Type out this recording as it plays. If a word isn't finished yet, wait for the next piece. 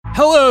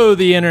Hello,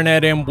 the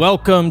internet, and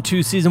welcome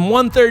to season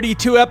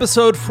 132,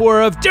 episode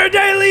 4 of Der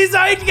Daily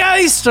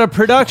Zeitgeist, a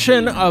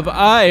production of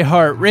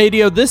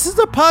iHeartRadio. This is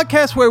a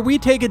podcast where we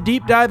take a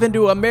deep dive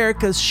into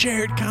America's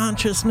shared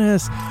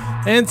consciousness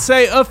and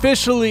say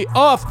officially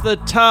off the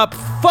top,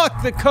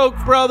 fuck the Koch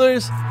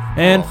brothers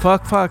and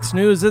fuck Fox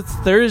News. It's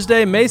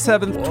Thursday, May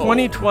 7th,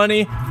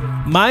 2020.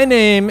 My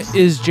name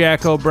is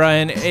Jack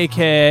O'Brien,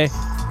 a.k.a.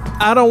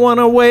 I don't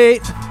want to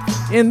wait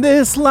in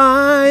this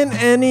line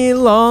any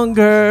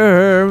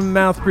longer.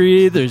 Mouth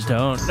breathers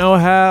don't know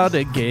how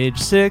to gauge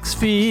 6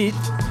 feet.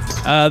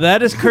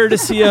 That is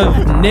courtesy of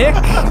Nick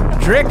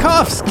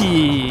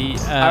Drakovsky.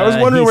 I was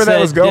wondering where that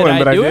was going,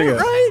 but I dig it.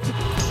 Right?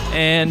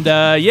 And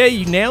yeah,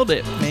 you nailed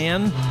it,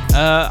 man.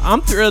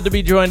 I'm thrilled to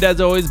be joined,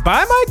 as always,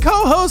 by my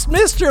co-host,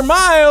 Mr.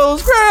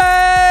 Miles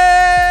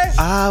Gray.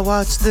 I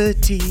watch the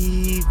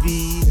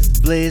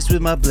TV, blaze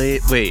with my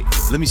blade. Wait,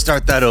 let me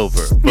start that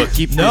over. But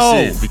keep this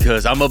in,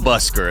 because I'm a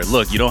busker.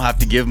 Look, you don't have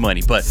to give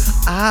money, but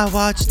I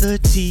watch the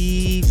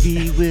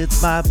TV with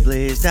my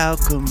blazed out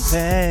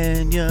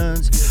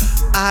companions.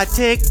 I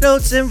take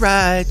notes and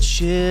write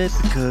shit,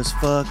 because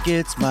fuck,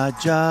 it's my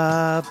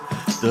job.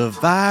 The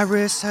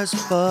virus has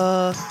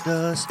fucked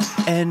us,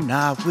 and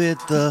not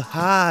with the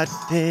hot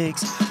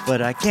takes.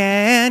 But I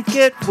can't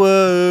get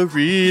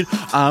worried,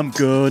 I'm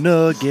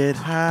gonna get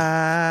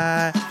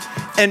high.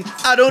 And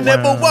I don't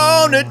ever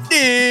wanna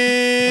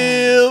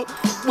deal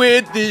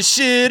with this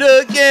shit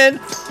again.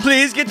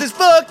 Please get this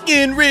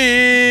fucking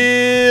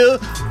real.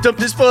 Dump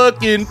this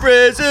fucking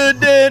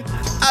president.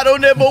 I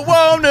don't ever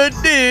wanna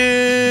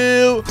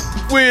deal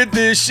with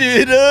this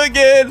shit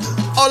again.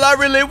 All I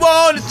really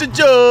want is to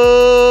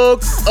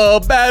joke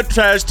about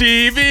trash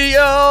TV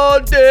all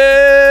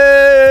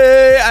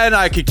day. And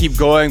I could keep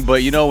going,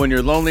 but you know, when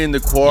you're lonely in the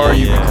core,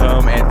 you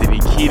become Anthony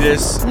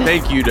Kiedis.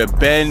 Thank you to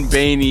Ben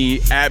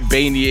Bainey at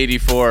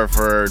Bainey84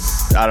 for,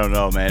 I don't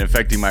know, man,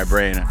 affecting my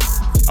brain.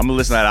 I'm gonna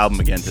listen to that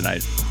album again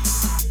tonight.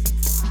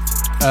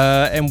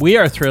 And we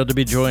are thrilled to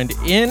be joined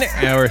in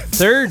our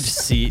third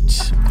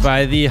seat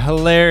by the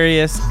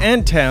hilarious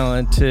and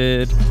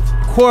talented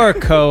core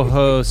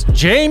co-host,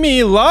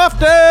 Jamie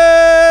Loftus.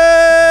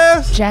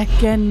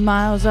 Jack and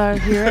Miles are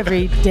here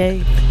every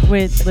day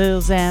with Lil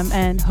Zam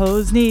and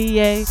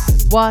Hosnier.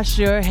 Wash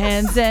your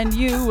hands and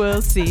you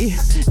will see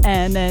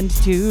an end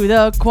to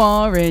the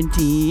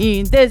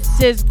quarantine. This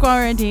is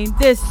quarantine.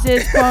 This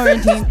is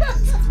quarantine.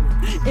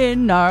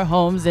 In our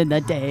homes in the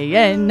day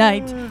and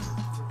night.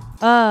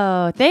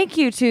 Oh, thank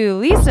you to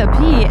Lisa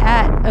P.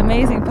 at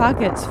Amazing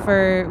Pockets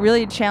for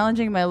really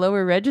challenging my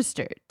lower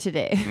register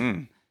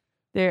today.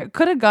 There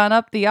could have gone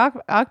up the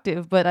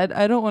octave, but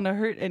I don't want to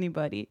hurt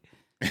anybody.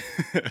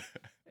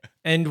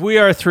 And we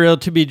are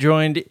thrilled to be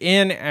joined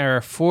in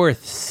our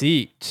fourth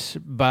seat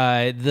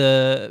by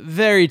the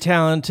very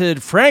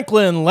talented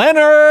Franklin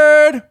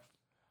Leonard.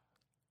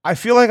 I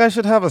feel like I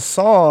should have a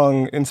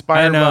song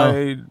inspired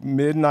by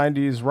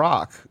mid-90s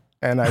rock,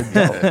 and I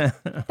don't.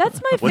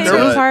 That's my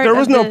favorite part. There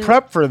was no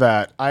prep for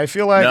that. I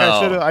feel like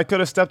I could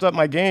have stepped up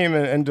my game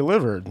and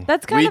delivered.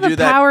 That's kind of a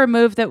power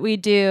move that we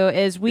do,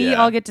 is we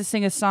all get to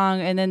sing a song,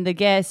 and then the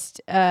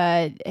guest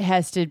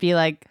has to be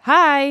like,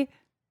 hi.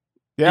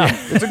 Yeah,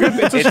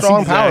 it's a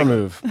strong power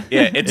move.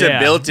 Yeah, it's a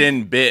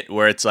built-in bit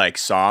where it's like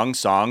song,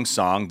 song,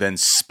 song, then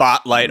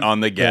spotlight on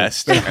the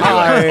guest. And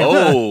Hi. Like,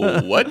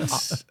 oh, what?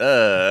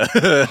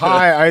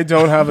 Hi, I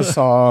don't have a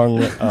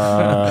song.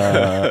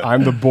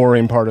 I'm the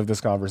boring part of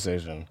this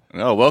conversation.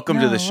 Oh,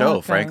 welcome to the show,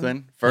 welcome.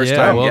 Franklin. First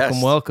time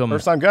guest. Welcome.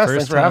 First time guest.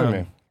 Thanks for having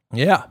me.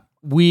 Yeah.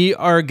 We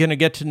are going to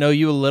get to know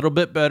you a little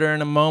bit better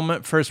in a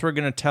moment. First, we're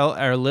going to tell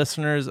our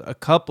listeners a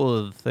couple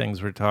of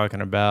things we're talking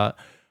about.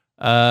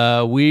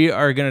 We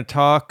are going to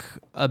talk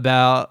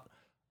about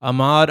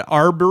Ahmaud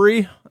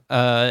Arbery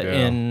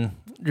in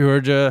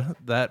Georgia,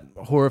 that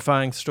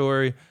horrifying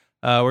story.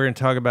 We're going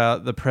to talk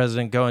about the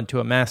president going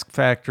to a mask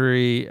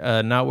factory,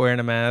 not wearing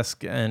a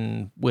mask,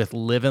 and with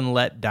Live and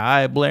Let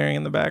Die blaring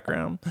in the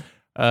background.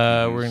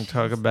 We're going to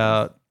talk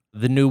about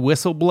the new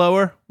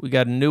whistleblower. We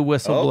got a new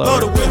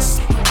whistleblower,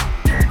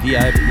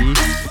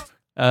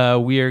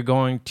 VIP. We are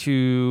going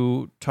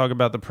to talk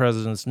about the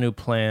president's new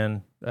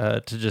plan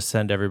to just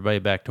send everybody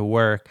back to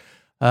work.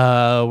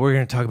 We're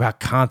going to talk about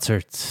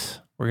concerts.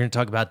 We're going to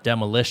talk about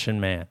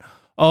Demolition Man.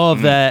 All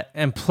of that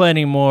and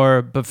plenty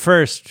more. But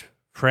first,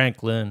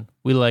 Franklin,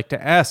 we like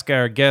to ask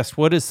our guest,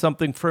 what is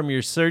something from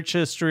your search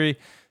history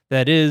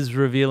that is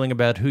revealing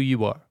about who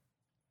you are?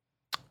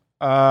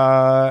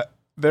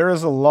 There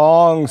is a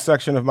long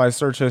section of my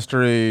search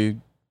history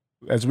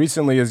as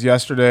recently as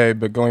yesterday,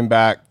 but going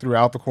back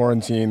throughout the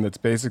quarantine, that's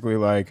basically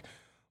like,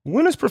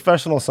 when is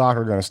professional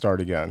soccer going to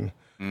start again?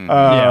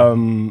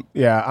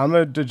 Yeah, I'm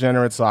a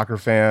degenerate soccer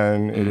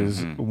fan. It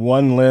is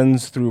one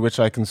lens through which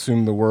I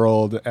consume the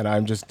world, and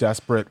I'm just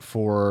desperate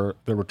for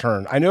the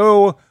return. I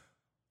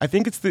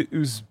think it's the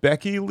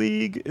Uzbeki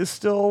League is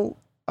still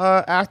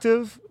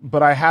active,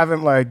 but I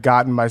haven't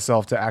gotten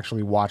myself to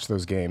actually watch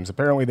those games.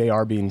 Apparently they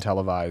are being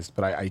televised,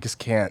 but I just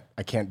can't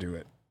do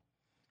it.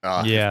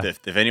 Yeah.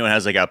 If anyone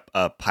has like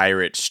a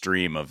pirate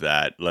stream of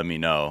that, let me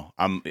know.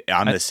 I'm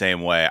the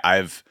same way.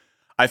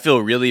 I feel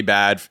really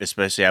bad,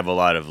 especially I have a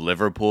lot of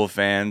Liverpool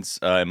fans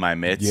in my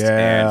midst.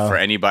 Yeah. And for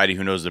anybody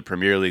who knows the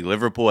Premier League,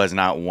 Liverpool has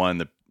not won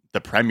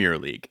the Premier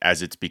League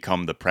as it's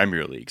become the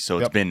Premier League. So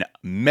it's been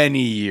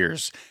many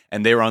years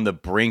and they were on the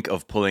brink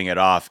of pulling it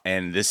off.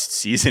 And this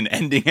season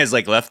ending has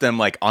like left them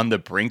like on the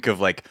brink of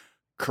like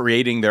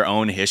creating their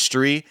own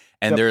history.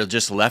 And they're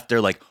just left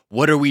there like,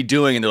 what are we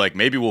doing? And they're like,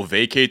 maybe we'll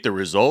vacate the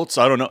results.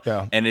 I don't know.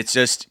 Yeah. And it's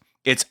just,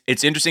 it's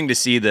interesting to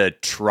see the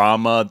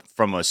trauma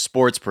from a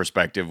sports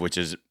perspective, which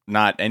is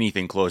not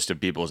anything close to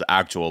people's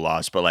actual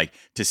loss, but like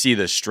to see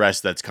the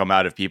stress that's come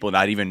out of people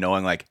not even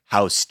knowing like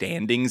how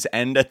standings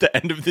end at the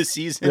end of the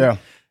season. Yeah.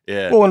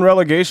 Yeah. Well, and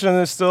relegation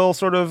is still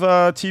sort of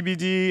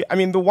TBD. I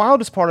mean, the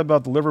wildest part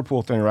about the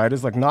Liverpool thing, right,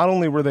 is like not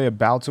only were they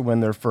about to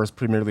win their first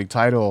Premier League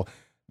title,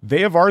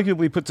 they have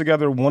arguably put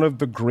together one of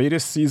the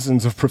greatest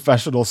seasons of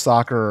professional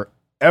soccer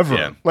ever.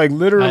 Yeah. Like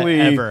literally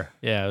ever.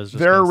 Yeah, I was just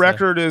their gonna say.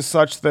 record is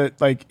such that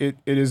like it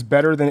is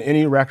better than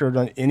any record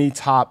on any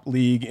top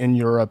league in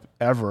Europe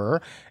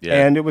ever.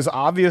 Yeah. And it was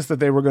obvious that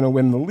they were going to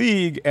win the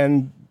league,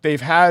 and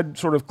they've had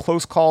sort of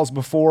close calls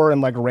before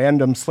and like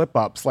random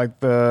slip-ups,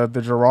 like the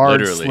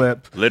Gerrard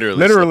slip.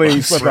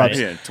 Literally slip-ups. Right.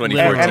 Yeah, Literal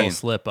 2014.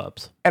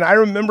 slip-ups. And I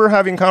remember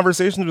having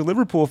conversations with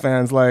Liverpool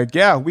fans like,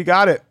 yeah, we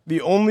got it.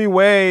 The only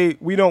way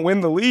we don't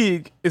win the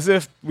league is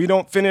if we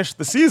don't finish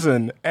the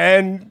season.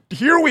 And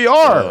here we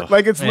are.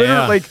 Like, it's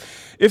literally like,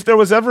 if there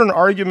was ever an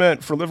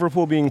argument for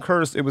Liverpool being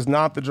cursed, it was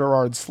not the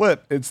Gerrard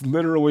slip. It's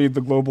literally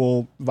the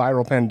global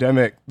viral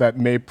pandemic that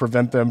may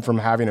prevent them from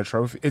having a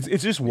trophy.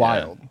 It's just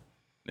wild.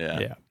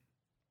 Yeah.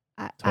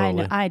 I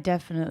know. I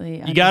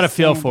definitely. You got to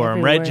feel understand for him,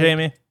 every right, word.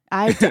 Jamie?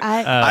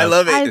 I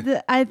love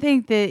it. I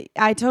think that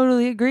I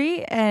totally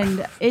agree,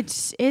 and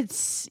it's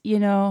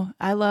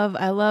I love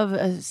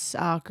a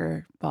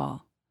soccer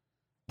ball.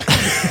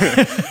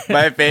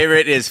 My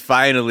favorite is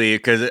finally,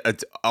 because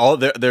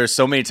there's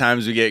so many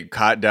times we get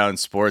caught down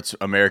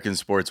American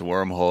sports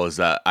wormholes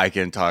that I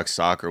can talk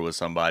soccer with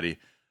somebody.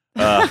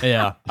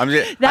 Yeah.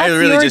 That's I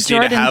really your just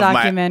Jordan need to have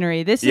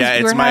documentary. This is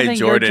it's we're my having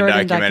Jordan your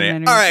Jordan documentary.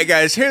 documentary. All right,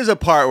 guys, here's a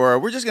part where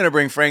we're just gonna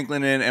bring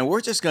Franklin in and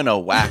we're just gonna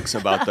wax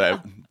about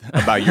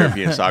about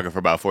European soccer for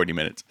about 40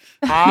 minutes.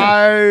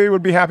 I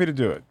would be happy to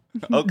do it.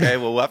 Okay,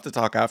 well, we'll have to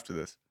talk after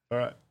this. All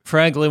right.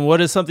 Franklin,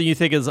 what is something you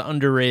think is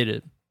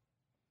underrated?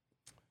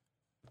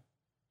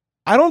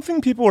 I don't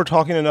think people are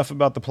talking enough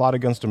about The Plot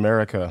Against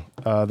America,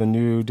 the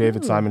new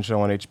David Simon show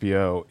on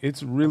HBO.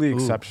 It's really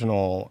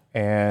exceptional,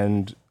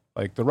 and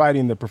like the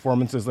writing, the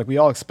performances, like we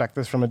all expect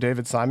this from a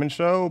David Simon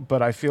show,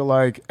 but I feel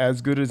like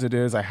as good as it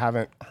is, I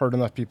haven't heard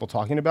enough people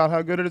talking about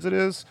how good it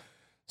is.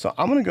 So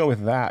I'm going to go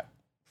with that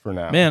for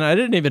now. Man, I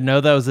didn't even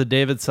know that was a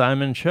David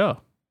Simon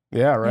show.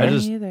 Yeah, right? Me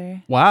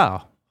either.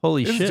 Wow.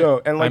 Holy It's shit.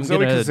 dope. And like I'm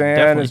Zoe gonna Kazan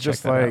definitely is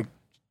just check that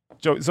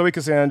like, Zoe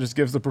Kazan just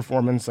gives the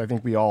performance I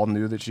think we all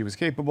knew that she was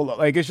capable of.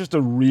 Like, it's just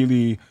a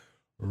really,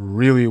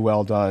 really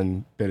well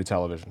done bit of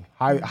television.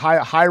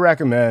 High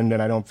recommend,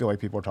 and I don't feel like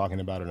people are talking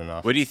about it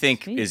enough. What do you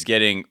think is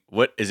getting?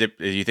 What is it?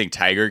 Do you think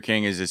Tiger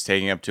King is just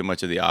taking up too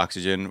much of the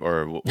oxygen,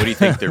 or what do you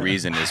think the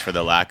reason is for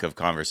the lack of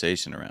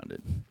conversation around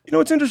it? You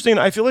know, it's interesting.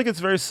 I feel like it's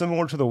very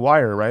similar to The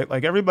Wire, right?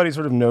 Like everybody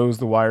sort of knows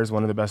The Wire is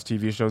one of the best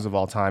TV shows of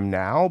all time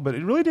now, but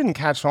it really didn't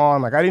catch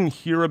on. Like I didn't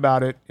hear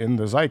about it in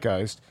the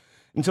zeitgeist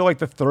until like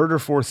the third or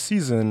fourth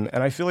season,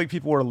 and I feel like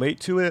people were late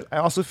to it. I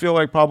also feel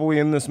like probably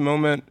in this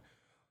moment,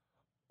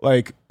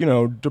 like, you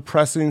know,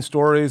 depressing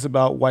stories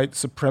about white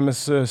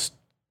supremacist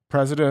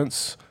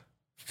presidents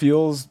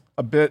feels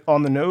a bit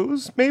on the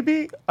nose,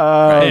 maybe.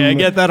 Hey, I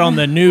get that on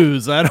the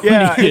news. I don't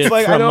Yeah, need it's it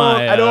like from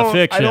I don't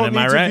fiction. need Am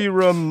I to right? be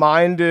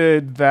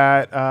reminded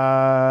that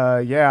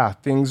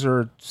things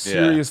are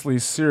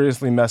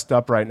seriously messed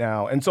up right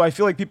now, and so I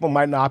feel like people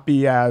might not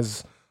be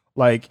as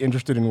like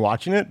interested in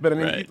watching it. But I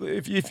mean, Right.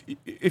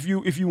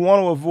 if you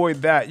want to avoid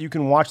that, you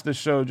can watch this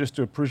show just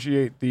to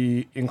appreciate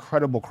the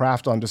incredible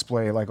craft on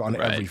display, like on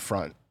every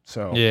front.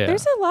 So Yeah.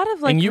 There's a lot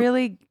of like And you-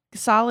 really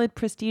solid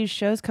prestige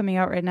shows coming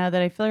out right now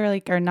that I feel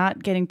like are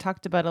not getting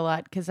talked about a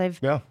lot because I've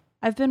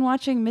been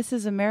watching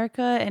Mrs.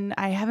 America and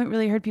I haven't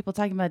really heard people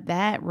talking about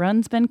that.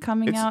 Run's been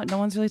coming out. No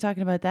one's really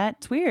talking about that.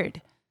 It's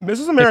weird.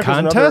 Mrs. The America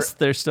contest,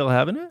 they're still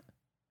having it?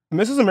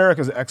 Mrs. America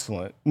is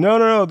excellent.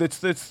 No.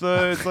 It's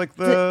like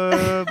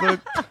the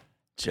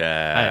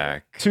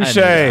Jack. touche.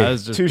 I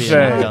was just Touche.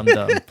 being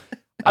dumb.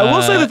 I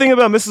will say the thing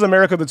about Mrs.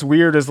 America that's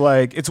weird is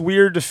like it's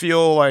weird to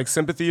feel like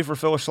sympathy for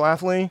Phyllis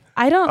Schlafly.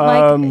 I don't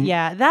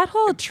like, that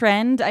whole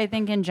trend, I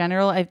think in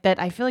general, that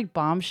I feel like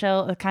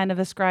Bombshell kind of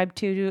ascribed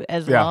to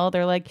as well.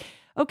 They're like,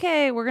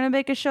 okay, we're going to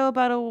make a show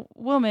about a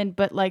woman,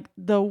 but like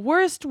the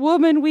worst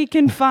woman we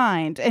can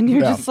find. And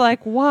you're just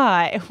like,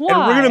 why?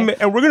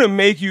 And we're gonna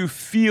make you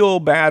feel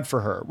bad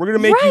for her. We're gonna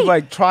make you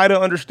like try to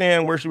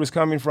understand where she was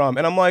coming from.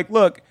 And I'm like,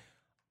 look,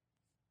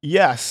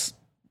 yes,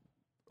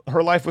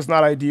 her life was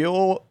not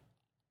ideal.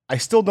 I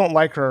still don't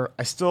like her.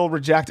 I still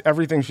reject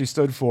everything she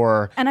stood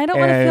for. And I don't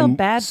want to feel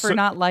bad for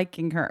not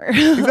liking her.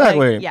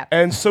 Exactly. Like, yeah.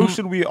 And so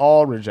should we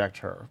all reject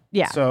her.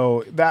 Yeah.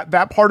 So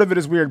that part of it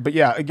is weird. But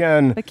yeah,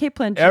 again, But Kate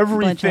Blanchett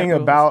everything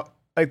rules. about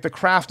like the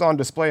craft on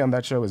display on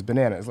that show is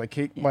bananas. Like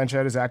Kate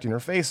Blanchett is acting her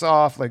face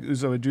off. Like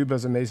Uzo Aduba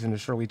is amazing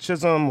as Shirley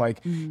Chisholm.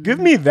 Like give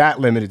me that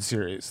limited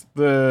series.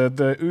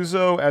 The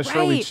Uzo as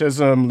Shirley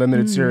Chisholm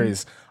limited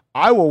series.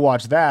 I will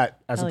watch that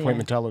as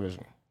appointment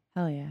television.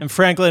 Hell yeah. And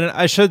Franklin,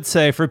 I should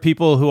say for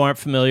people who aren't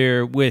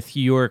familiar with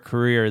your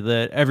career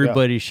that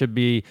everybody should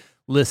be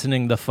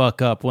listening the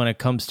fuck up when it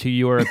comes to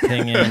your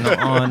opinion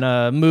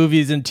on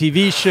movies and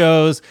TV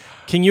shows.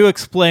 Can you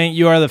explain,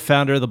 you are the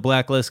founder of The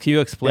Blacklist. Can you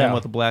explain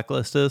what The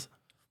Blacklist is?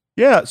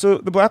 Yeah, so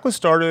The Blacklist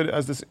started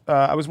as this,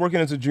 I was working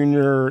as a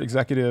junior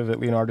executive at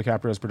Leonardo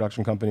DiCaprio's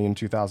production company in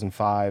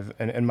 2005,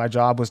 and my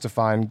job was to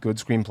find good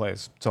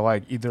screenplays, to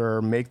like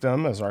either make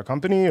them as our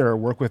company or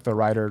work with the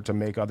writer to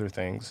make other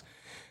things.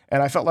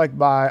 And I felt like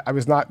I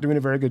was not doing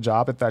a very good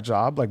job at that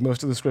job. Like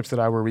most of the scripts that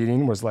I were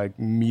reading was like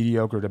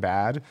mediocre to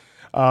bad,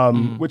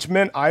 which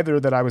meant either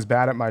that I was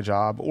bad at my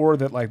job or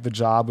that like the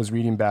job was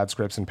reading bad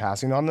scripts and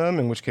passing on them,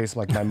 in which case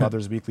like my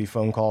mother's weekly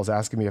phone calls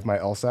asking me if my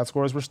LSAT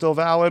scores were still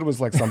valid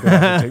was like something I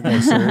had to take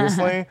more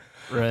seriously.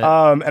 Right.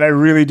 And I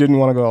really didn't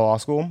want to go to law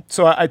school.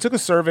 So I took a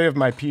survey of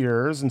my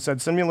peers and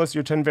said, send me a list of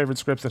your 10 favorite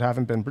scripts that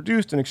haven't been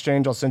produced. In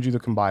exchange, I'll send you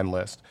the combined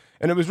list.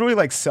 And it was really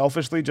like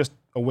selfishly just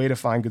a way to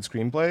find good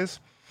screenplays.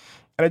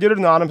 And I did it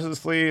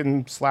anonymously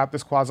and slapped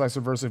this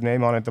quasi-subversive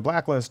name on it, The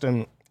Blacklist,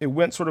 and it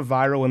went sort of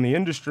viral in the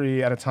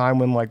industry at a time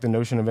when like the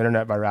notion of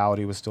internet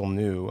virality was still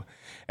new.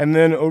 And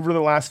then over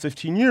the last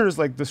 15 years,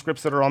 like the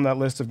scripts that are on that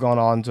list have gone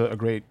on to a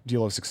great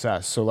deal of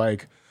success. So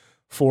like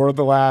 4 of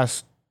the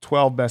last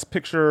 12 Best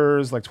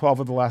Pictures, like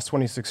 12 of the last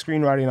 26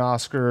 screenwriting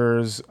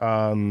Oscars,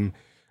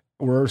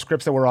 were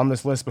scripts that were on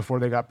this list before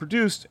they got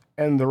produced,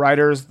 and the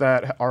writers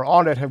that are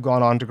on it have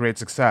gone on to great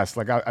success.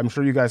 Like I'm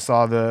sure you guys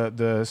saw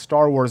the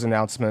Star Wars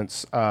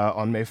announcements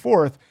on May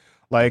 4th.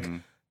 Like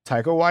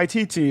Taika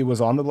Waititi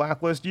was on The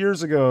Blacklist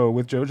years ago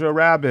with Jojo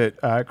Rabbit.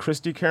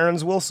 Christy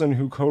Cairns Wilson,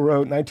 who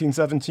co-wrote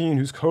 1917,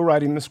 who's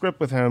co-writing the script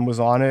with him, was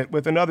on it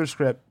with another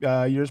script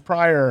years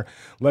prior.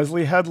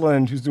 Leslie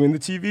Headland, who's doing the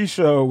TV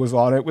show, was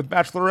on it with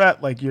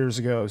Bachelorette like years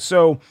ago.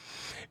 So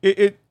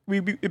it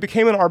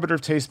became an arbiter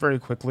of taste very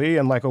quickly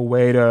and like a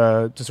way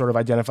to sort of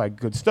identify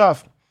good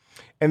stuff.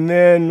 And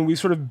then we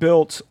sort of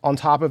built on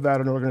top of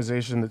that an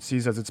organization that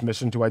sees as its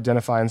mission to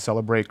identify and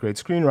celebrate great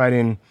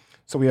screenwriting.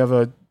 So we have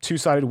a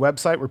 2-sided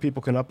website where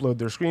people can upload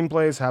their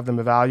screenplays, have them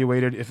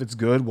evaluated. If it's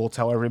good, we'll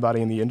tell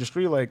everybody in the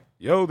industry like,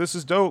 yo, this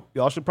is dope.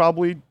 Y'all should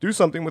probably do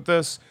something with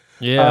this.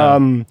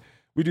 Yeah.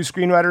 We do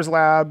screenwriters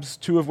labs,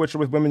 2 of which are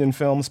with women in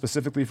film,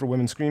 specifically for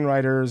women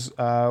screenwriters.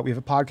 We have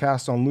a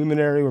podcast on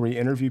Luminary where we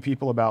interview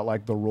people about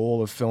like the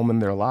role of film in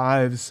their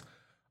lives.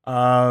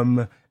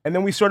 And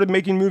then we started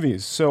making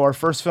movies. So our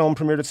first film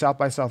premiered at South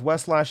by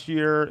Southwest last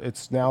year.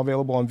 It's now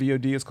available on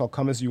VOD. It's called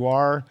Come As You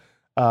Are.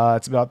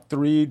 It's about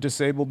 3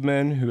 disabled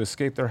men who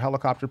escape their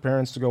helicopter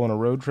parents to go on a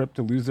road trip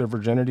to lose their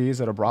virginities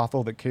at a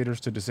brothel that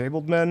caters to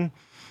disabled men.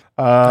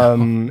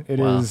 It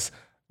is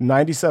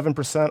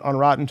 97% on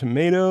Rotten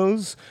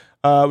Tomatoes.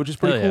 Which is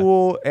pretty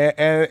cool.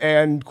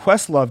 And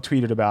Questlove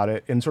tweeted about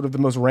it in sort of the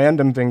most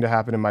random thing to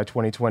happen in my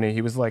 2020.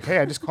 He was like, hey,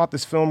 I just caught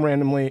this film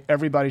randomly.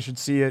 Everybody should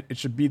see it. It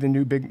should be the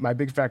new My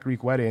Big Fat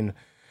Greek Wedding.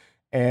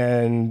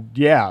 And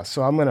yeah,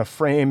 so I'm going to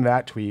frame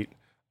that tweet.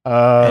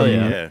 So,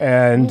 you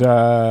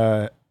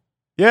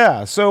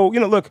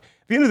know, look, at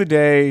the end of the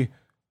day,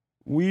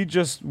 we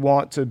just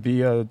want to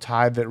be a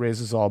tide that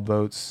raises all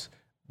boats,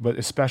 but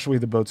especially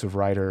the boats of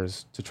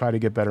writers, to try to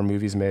get better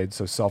movies made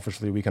so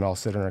selfishly we can all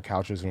sit on our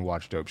couches and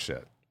watch dope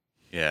shit.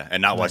 Yeah,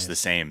 and not watch the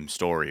same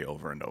story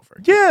over and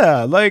over.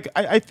 Yeah, like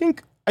I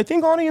think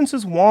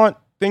audiences want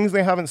things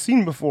they haven't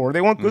seen before.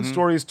 They want good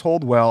stories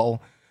told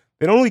well.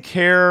 They don't really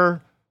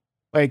care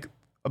like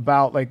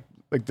about like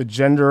the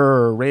gender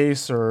or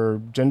race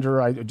or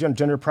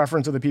gender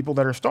preference of the people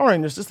that are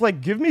starring. It's just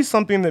like, give me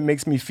something that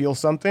makes me feel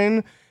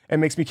something and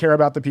makes me care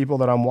about the people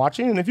that I'm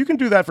watching. And if you can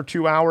do that for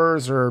 2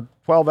 hours or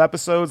 12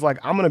 episodes, like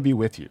I'm going to be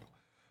with you.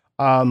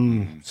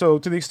 So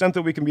to the extent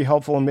that we can be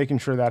helpful in making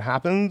sure that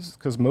happens,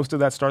 because most of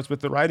that starts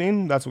with the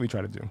writing, that's what we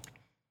try to do.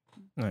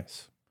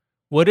 Nice.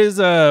 What is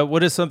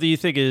something you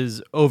think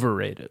is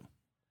overrated?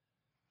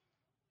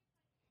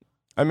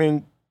 I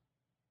mean,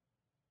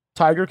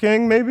 Tiger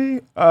King,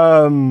 maybe. Look,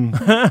 I'm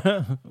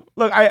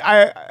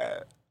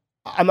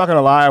not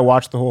gonna lie, I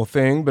watched the whole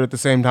thing, but at the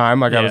same time,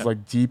 like I was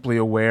like deeply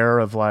aware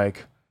of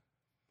like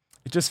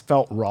it just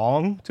felt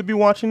wrong to be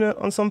watching it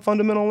on some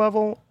fundamental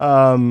level.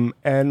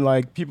 And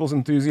like people's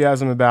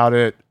enthusiasm about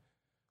it,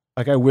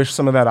 like I wish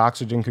some of that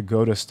oxygen could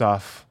go to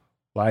stuff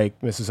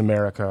like Mrs.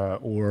 America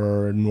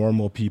or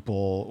Normal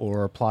People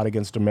or Plot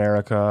Against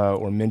America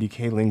or Mindy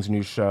Kaling's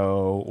new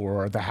show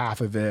or The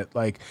Half of It.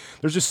 Like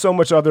there's just so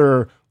much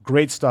other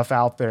great stuff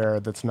out there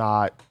that's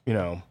not, you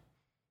know,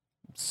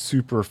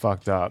 super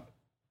fucked up.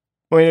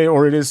 I mean,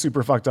 or it is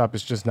super fucked up.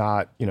 It's just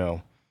not, you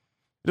know,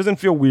 It doesn't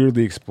feel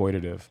weirdly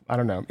exploitative. I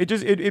don't know. It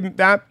just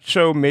that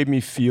show made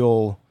me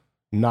feel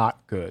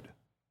not good,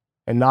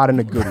 and not in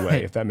a good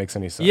way, if that makes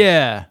any sense.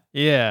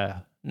 Yeah.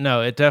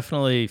 No, it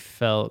definitely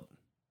felt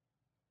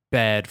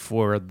bad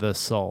for the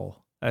soul,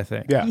 I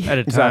think. Yeah, at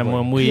a time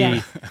when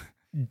we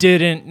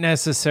didn't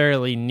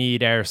necessarily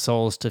need our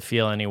souls to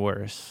feel any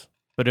worse.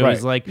 But it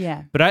was like,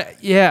 but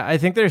I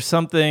think there's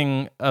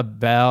something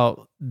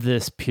about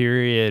this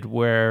period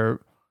where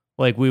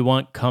like we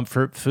want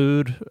comfort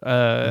food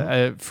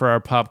for our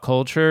pop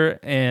culture,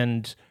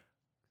 and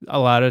a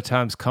lot of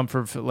times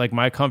comfort food, like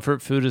my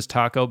comfort food is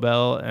Taco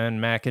Bell and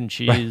mac and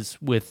cheese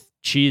with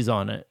cheese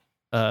on it,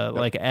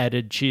 like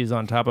added cheese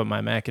on top of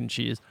my mac and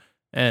cheese,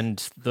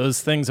 and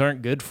those things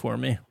aren't good for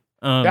me.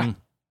 I think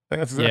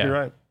that's exactly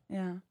right.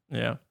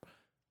 Yeah.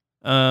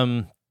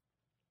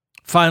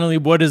 Finally,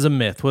 what is a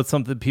myth? What's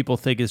something people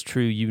think is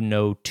true you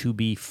know to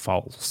be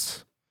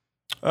false?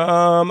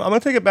 I'm going to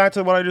take it back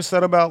to what I just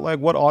said about like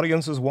what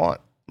audiences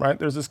want, right?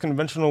 There's this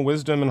conventional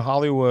wisdom in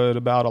Hollywood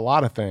about a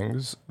lot of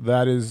things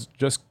that is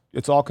just,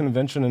 it's all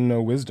convention and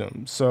no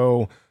wisdom.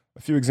 So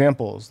a few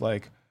examples,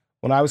 like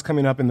when I was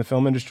coming up in the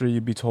film industry,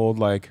 you'd be told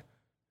like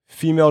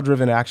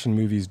female-driven action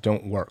movies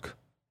don't work.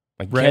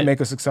 Like you can't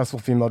make a successful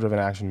female-driven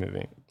action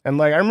movie. And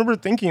like I remember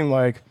thinking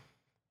like,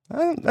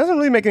 that doesn't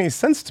really make any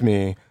sense to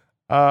me.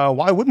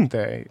 Why wouldn't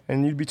they?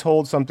 And you'd be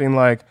told something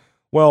like,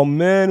 well,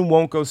 men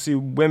won't go see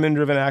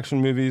women-driven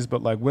action movies,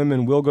 but like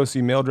women will go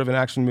see male-driven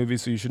action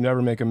movies, so you should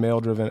never make a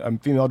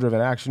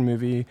female-driven action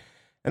movie.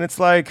 And it's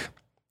like,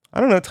 I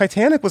don't know,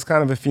 Titanic was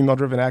kind of a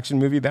female-driven action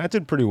movie. That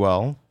did pretty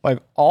well. Like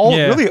all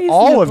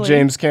of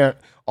James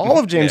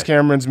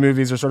Cameron's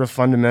movies are sort of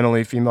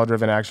fundamentally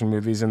female-driven action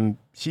movies, and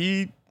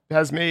he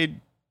has made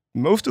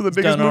most of the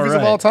biggest movies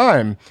of all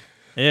time.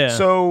 Yeah.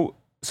 So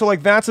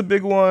like that's a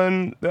big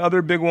one. The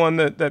other big one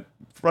that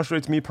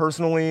frustrates me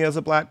personally as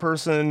a black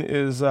person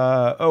is,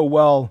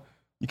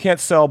 you can't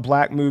sell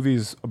black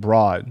movies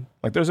abroad.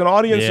 Like there's an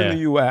audience in the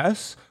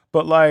U.S.,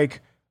 but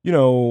like, you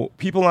know,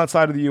 people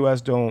outside of the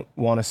U.S. don't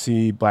want to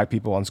see black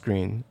people on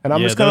screen. And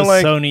I'm just kind of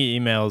like... Sony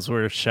emails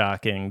were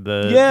shocking.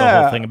 The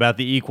whole thing about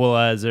the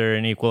Equalizer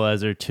and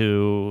Equalizer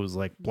 2 was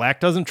like,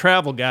 black doesn't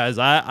travel, guys.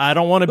 I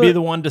don't want to be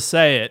the one to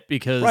say it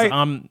because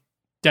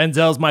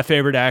Denzel's my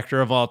favorite actor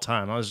of all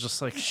time. I was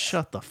just like,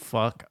 shut the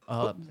fuck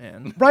up,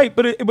 man. Right,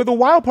 but the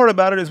wild part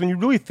about it is when you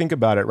really think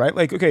about it, right?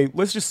 Like, okay,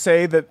 let's just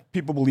say that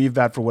people believe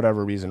that for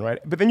whatever reason, right?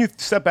 But then you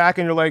step back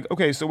and you're like,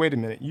 okay, so wait a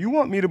minute. You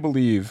want me to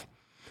believe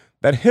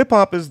that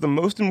hip-hop is the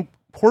most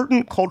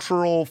important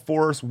cultural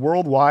force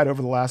worldwide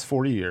over the last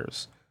 40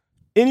 years.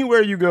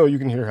 Anywhere you go, you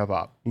can hear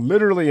hip-hop.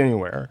 Literally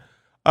anywhere.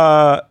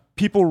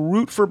 People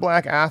root for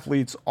black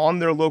athletes on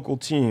their local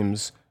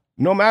teams,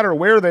 no matter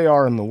where they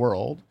are in the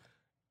world.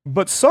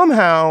 But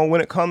somehow,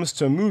 when it comes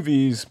to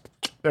movies,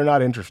 they're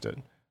not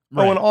interested.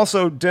 Right. Oh, and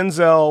also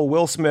Denzel,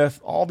 Will Smith,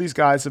 all these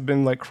guys have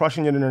been like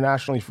crushing it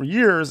internationally for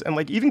years, and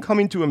like even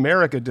coming to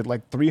America did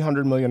like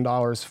 $300 million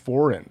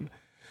foreign.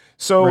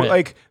 So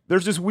like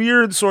there's this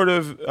weird sort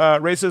of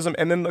racism,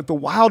 and then like the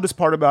wildest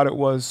part about it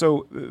was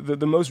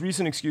the most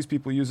recent excuse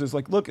people use is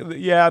like, look,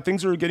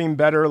 things are getting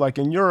better like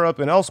in Europe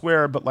and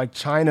elsewhere, but like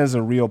China's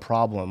a real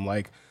problem.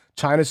 Like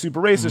China's super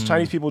racist.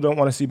 Chinese people don't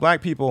want to see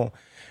black people.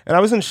 And I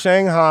was in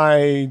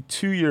Shanghai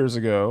 2 years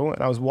ago,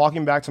 and I was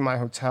walking back to my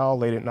hotel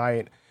late at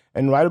night,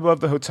 and right above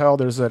the hotel,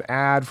 there's an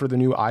ad for the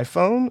new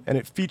iPhone, and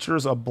it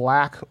features a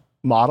black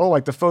model,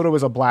 like the photo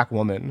is a black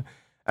woman.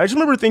 I just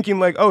remember thinking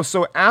like, oh,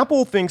 so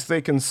Apple thinks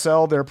they can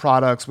sell their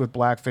products with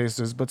black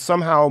faces, but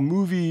somehow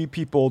movie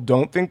people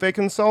don't think they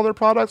can sell their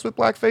products with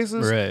black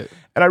faces. Right.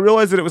 And I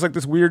realized that it was like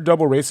this weird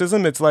double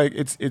racism. It's like,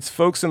 it's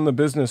folks in the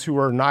business who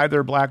are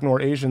neither black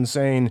nor Asian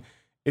saying,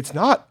 it's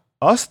not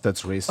us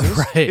that's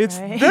racist. It's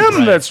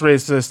them that's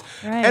racist.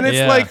 Right. And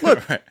it's like,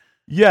 look,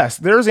 yes,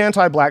 there's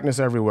anti-blackness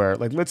everywhere.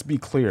 Like, let's be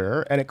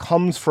clear. And it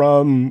comes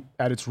from,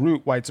 at its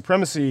root, white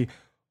supremacy.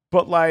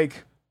 But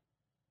like,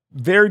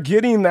 they're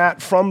getting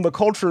that from the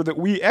culture that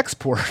we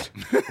export,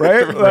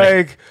 right?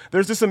 Like,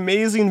 there's this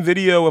amazing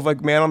video of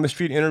like man on the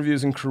street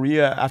interviews in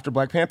Korea after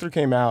Black Panther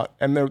came out.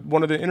 And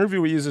one of the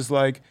interviewees is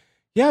like,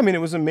 yeah, I mean,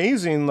 it was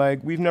amazing.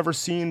 Like, we've never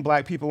seen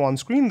black people on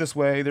screen this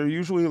way. They're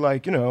usually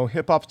like, you know,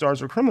 hip hop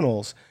stars or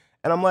criminals.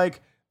 And I'm like,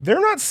 they're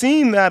not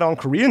seeing that on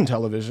Korean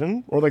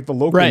television or like the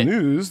local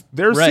news.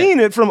 They're seeing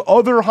it from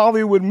other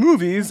Hollywood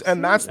movies.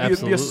 And that's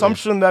the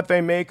assumption that they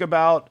make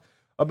about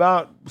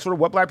sort of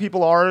what black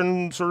people are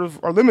and sort of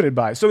are limited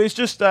by. So it's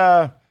just,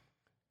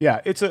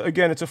 it's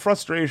a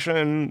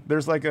frustration.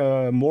 There's like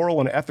a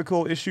moral and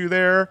ethical issue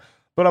there.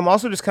 But I'm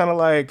also just kind of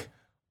like,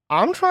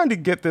 I'm trying to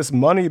get this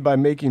money by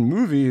making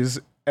movies,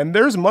 and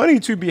there's money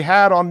to be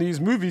had on these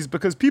movies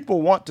because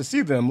people want to see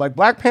them. Like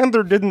Black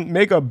Panther didn't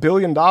make $1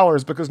 billion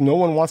because no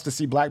one wants to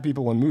see black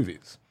people in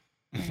movies.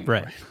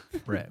 Right.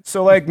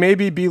 So like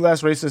maybe be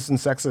less racist and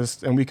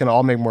sexist and we can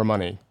all make more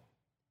money.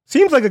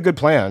 Seems like a good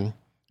plan.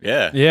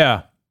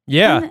 Yeah.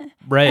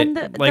 Right.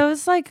 And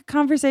those like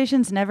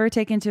conversations never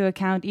take into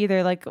account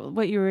either, like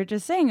what you were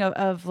just saying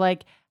of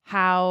like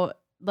how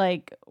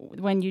like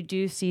when you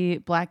do see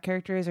Black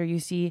characters or you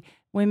see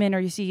women or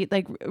you see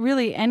like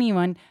really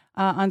anyone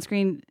on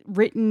screen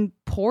written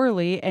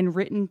poorly and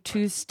written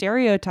to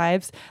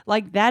stereotypes,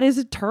 like that is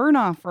a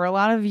turnoff for a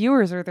lot of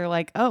viewers, or they're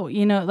like, oh,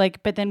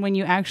 like, but then when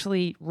you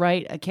actually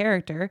write a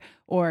character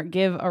or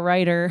give a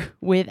writer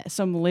with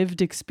some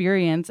lived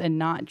experience and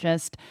not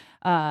just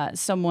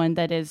someone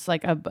that is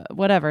like a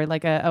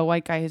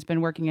white guy who's been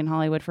working in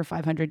Hollywood for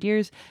 500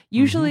 years,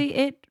 usually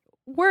it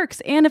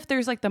works. And if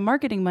there's like the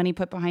marketing money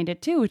put behind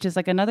it too, which is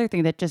like another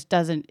thing that just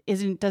doesn't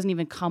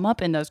even come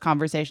up in those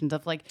conversations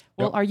of like,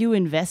 well, are you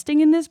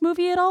investing in this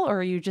movie at all, or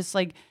are you just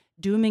like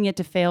dooming it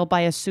to fail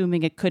by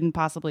assuming it couldn't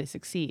possibly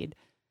succeed?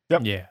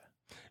 Yep.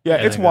 Yeah,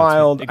 it's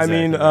wild. Exactly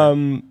I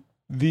mean,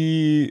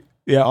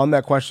 right. On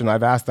that question,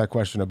 I've asked that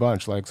question a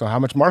bunch. Like, so how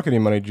much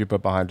marketing money did you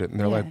put behind it? And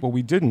they're like, well,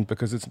 we didn't,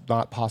 because it's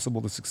not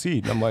possible to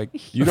succeed. And I'm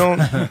like, you don't.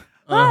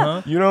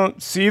 You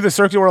don't see the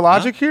circular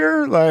logic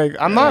here? Like,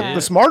 I'm not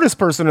the smartest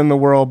person in the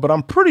world, but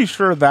I'm pretty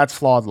sure that's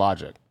flawed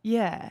logic.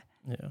 Yeah.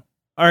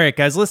 All right,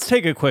 guys, let's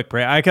take a quick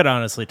break. I could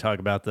honestly talk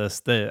about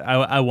this.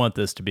 I want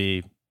this to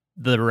be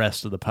the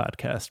rest of the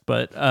podcast,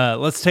 but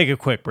let's take a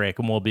quick break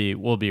and we'll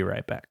be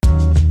right back.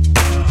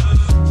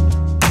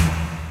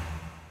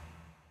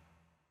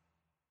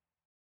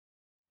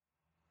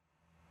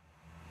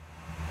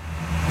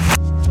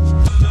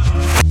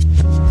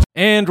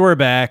 And we're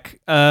back.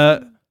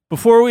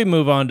 Before we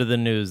move on to the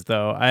news,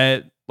 though,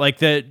 I like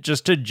that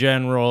just a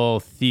general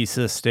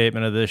thesis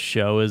statement of this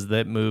show is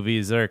that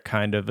movies are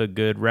kind of a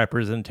good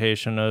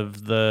representation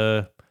of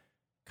the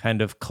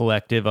kind of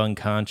collective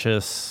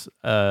unconscious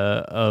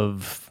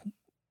of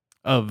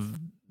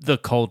the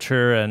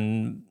culture.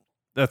 And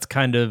that's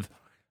kind of,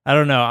 I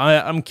don't know.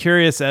 I'm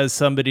curious, as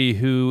somebody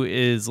who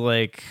is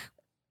like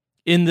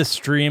in the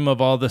stream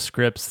of all the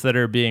scripts that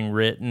are being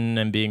written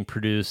and being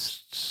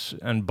produced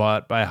and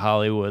bought by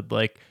Hollywood,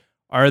 like,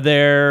 are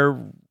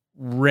there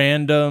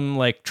random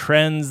like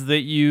trends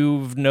that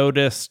you've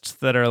noticed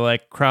that are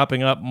like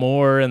cropping up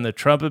more in the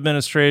Trump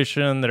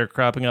administration, that are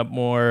cropping up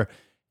more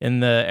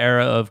in the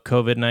era of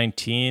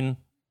COVID-19?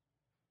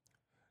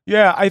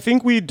 Yeah, I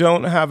think we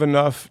don't have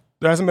enough.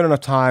 There hasn't been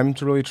enough time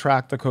to really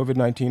track the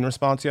COVID-19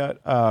 response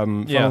yet.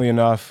 Funnily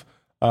enough,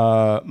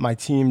 my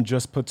team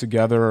just put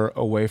together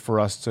a way for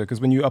us to, because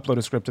when you upload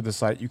a script to the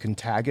site, you can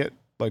tag it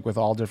like with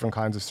all different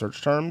kinds of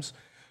search terms.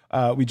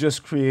 We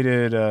just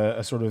created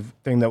a sort of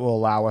thing that will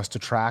allow us to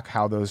track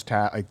how those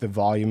like the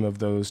volume of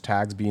those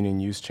tags being in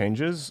use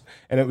changes.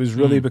 And it was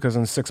really because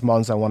in 6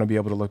 months, I want to be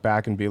able to look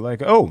back and be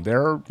like, oh,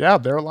 there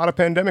are a lot of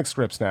pandemic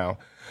scripts now.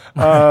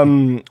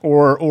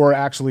 Or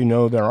actually,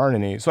 no, there aren't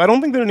any. So I don't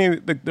think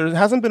there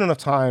hasn't been enough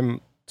time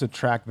to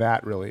track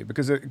that really,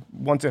 because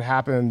once it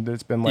happened,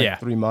 it's been like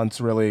 3 months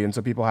really. And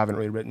so people haven't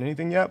really written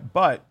anything yet.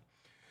 But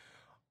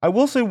I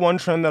will say one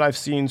trend that I've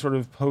seen sort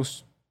of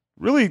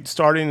really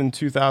starting in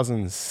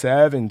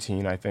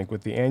 2017, I think,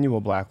 with the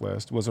annual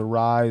blacklist, was a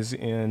rise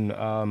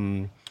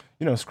in,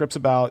 scripts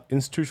about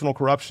institutional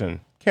corruption.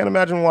 Can't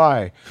imagine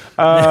why.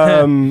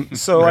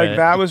 So like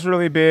that was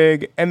really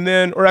big. And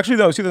then, or actually,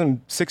 no, it was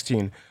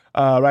 2016,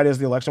 right as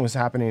the election was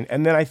happening.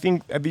 And then I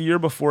think the year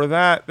before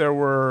that, there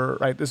were,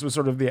 this was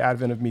sort of the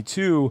advent of Me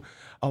Too,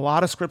 a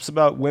lot of scripts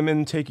about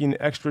women taking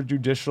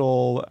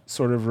extrajudicial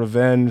sort of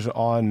revenge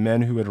on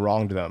men who had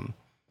wronged them.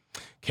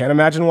 Can't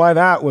imagine why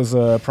that was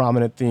a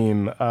prominent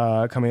theme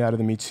coming out of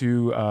the Me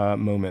Too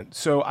moment.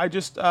 So I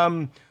just,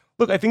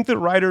 look, I think that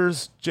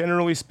writers,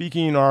 generally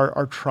speaking,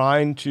 are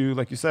trying to,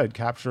 like you said,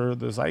 capture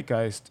the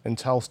zeitgeist and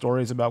tell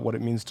stories about what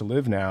it means to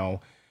live now.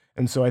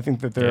 And so I think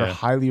that they're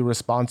highly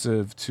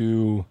responsive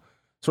to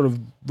sort of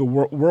the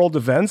world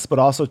events, but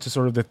also to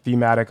sort of the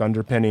thematic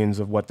underpinnings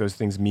of what those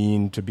things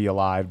mean to be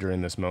alive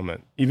during this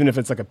moment. Even if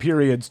it's like a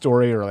period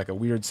story or like a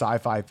weird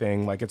sci-fi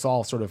thing, like it's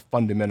all sort of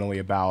fundamentally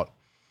about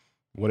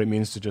what it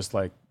means to just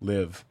like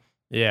live.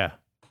 Yeah.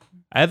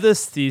 I have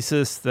this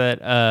thesis that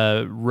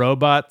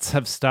robots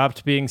have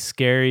stopped being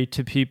scary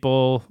to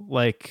people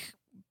like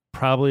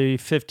probably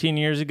 15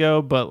 years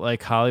ago, but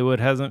like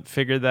Hollywood hasn't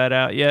figured that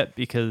out yet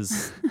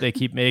because they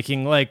keep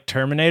making like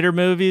Terminator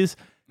movies.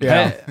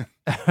 Yeah.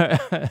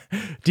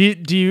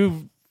 Do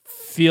you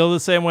feel the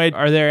same way?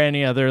 Are there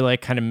any other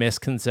like kind of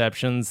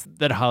misconceptions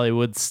that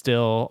Hollywood's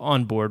still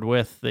on board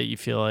with that you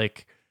feel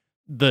like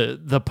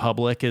the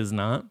public is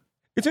not?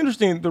 It's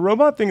interesting. The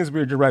robot thing is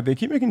weird. You're right. They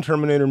keep making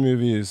Terminator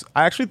movies.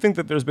 I actually think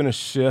that there's been a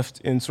shift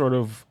in sort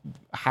of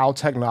how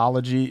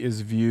technology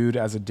is viewed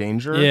as a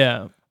danger.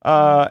 Yeah.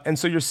 And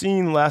so you're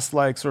seeing less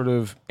like sort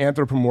of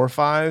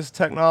anthropomorphized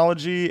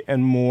technology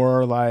and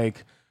more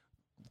like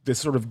this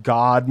sort of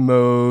God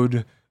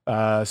mode,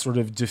 sort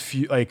of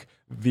like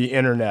the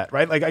internet,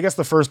 right? Like I guess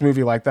the first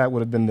movie like that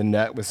would have been The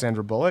Net with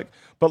Sandra Bullock.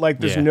 But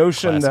like this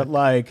notion that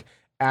like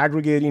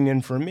aggregating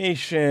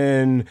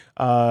information,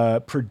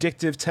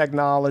 predictive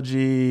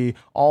technology,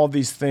 all of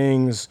these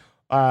things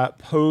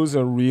pose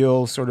a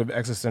real sort of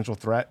existential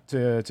threat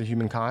to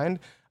humankind.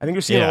 I think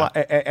you're seeing a lot,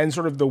 and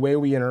sort of the way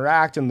we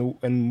interact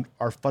and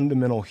our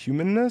fundamental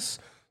humanness.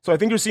 So I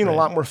think you're seeing a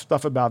lot more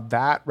stuff about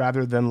that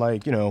rather than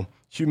like,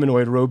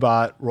 humanoid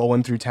robot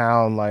rolling through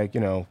town, like,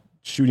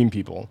 shooting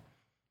people.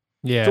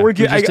 Yeah, so we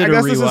just did a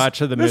guess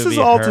rewatch of the movie. This is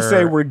all Her. to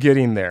say we're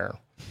getting there.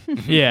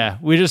 Yeah,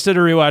 we just did a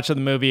rewatch of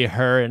the movie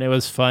Her, and it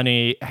was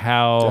funny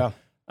how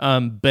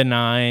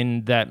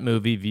benign that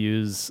movie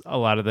views a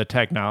lot of the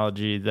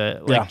technology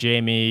that, like,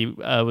 Jamie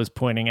was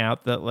pointing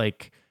out that,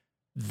 like,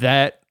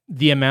 that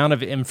the amount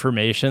of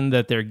information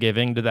that they're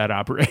giving to that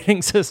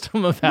operating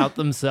system about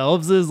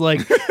themselves is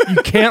like, you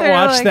can't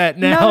watch like, that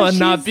now no, and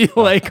not be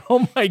like,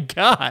 oh my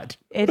God.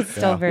 It's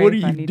still very What are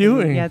funny you to me.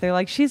 doing? Yeah, they're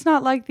like, she's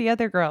not like the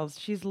other girls.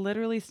 She's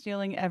literally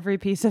stealing every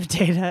piece of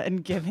data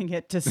and giving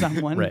it to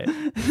someone. Right.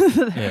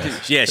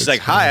 Yeah, she's like,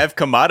 hi, I've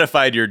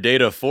commodified your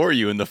data for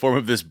you in the form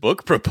of this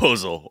book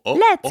proposal. Oh,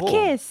 Let's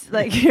kiss.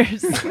 Like, you're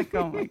just like,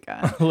 oh my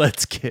God.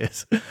 Let's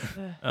kiss.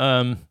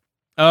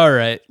 All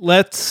right,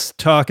 let's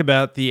talk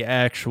about the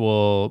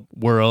actual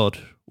world,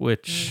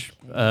 which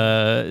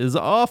is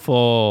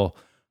awful.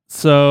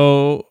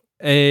 So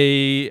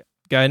a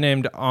guy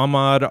named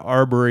Ahmaud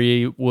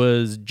Arbery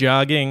was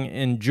jogging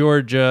in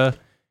Georgia,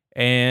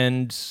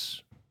 and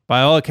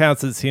by all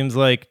accounts, it seems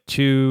like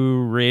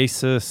two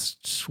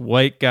racist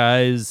white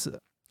guys,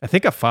 I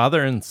think a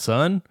father and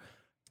son,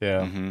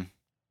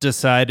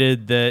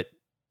 decided that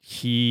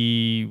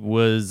he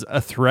was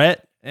a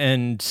threat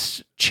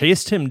and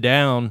chased him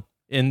down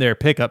in their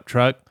pickup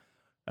truck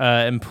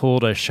and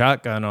pulled a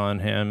shotgun on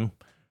him,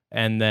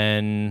 and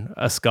then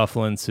a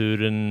scuffle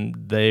ensued and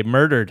they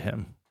murdered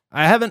him.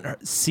 I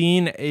haven't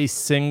seen a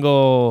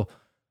single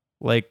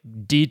like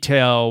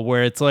detail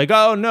where it's like,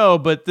 oh no,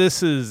 but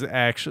this is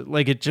actually,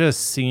 like, it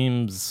just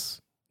seems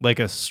like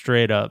a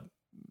straight up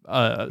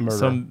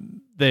murder.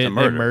 They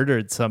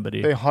murdered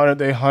somebody. They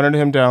hunted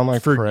him down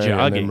like for prey, jogging.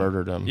 and they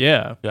murdered him.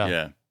 Yeah.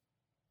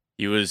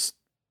 He was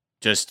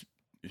just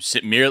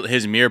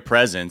his mere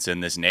presence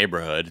in this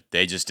neighborhood.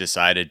 They just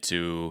decided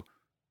to,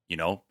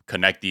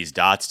 connect these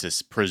dots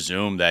to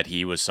presume that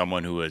he was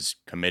someone who was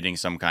committing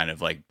some kind of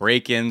like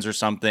break-ins or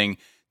something.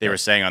 They were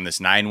saying on this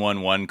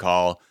 911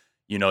 call,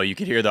 you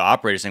could hear the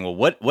operator saying, well,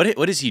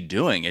 what is he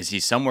doing? Is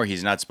he somewhere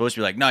he's not supposed to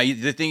be? Like, no,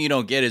 the thing you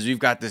don't get is we've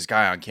got this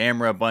guy on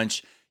camera a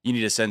bunch. You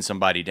need to send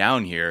somebody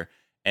down here.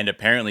 And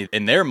apparently,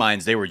 in their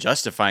minds, they were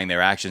justifying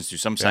their actions through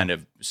some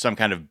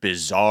kind of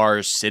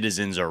bizarre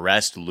citizen's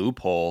arrest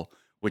loophole,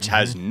 which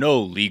carries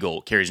no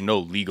legal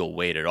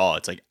weight at all.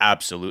 It's like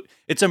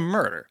it's a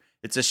murder.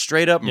 It's a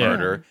straight up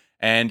murder.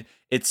 And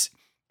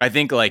I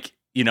think, like,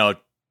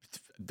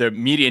 the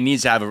media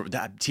needs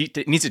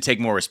to take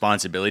more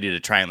responsibility to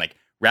try and, like,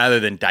 rather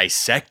than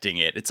dissecting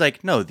it. It's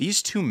like, no,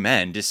 these two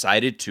men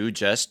decided to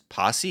just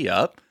posse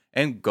up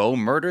and go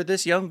murder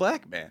this young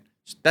black man.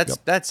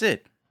 That's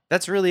it.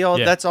 That's really all.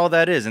 That's all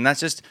that is. And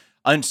that's just,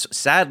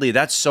 sadly,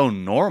 that's so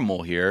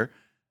normal here.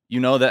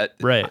 That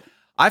right.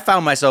 I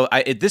found myself,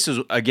 this is,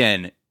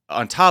 again,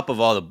 on top of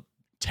all the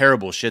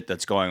terrible shit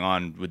that's going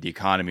on with the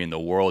economy in the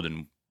world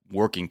and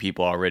working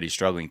people already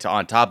struggling, to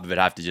on top of it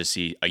have to just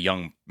see a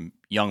young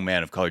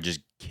man of color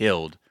just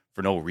killed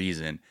for no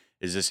reason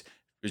is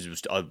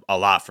just a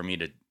lot for me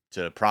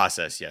to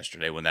process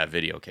yesterday when that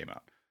video came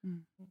out.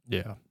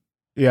 Yeah.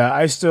 Yeah,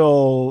 I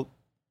still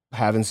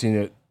haven't seen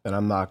it, and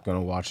I'm not going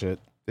to watch it.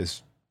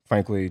 It's,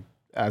 frankly,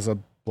 as a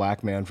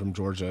black man from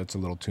Georgia, it's a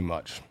little too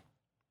much.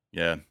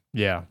 Yeah.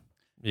 Yeah.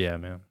 Yeah,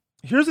 man.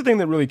 Here's the thing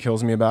that really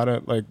kills me about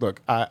it. Like,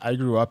 look, I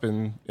grew up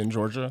in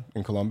Georgia,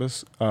 in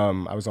Columbus.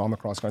 I was on the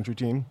cross country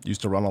team, used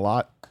to run a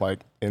lot,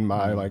 like in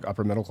my like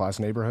upper middle class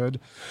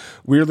neighborhood.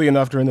 Weirdly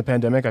enough, during the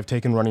pandemic, I've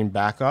taken running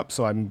back up,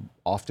 so I'm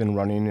often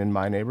running in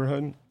my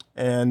neighborhood.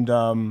 And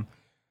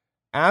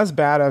as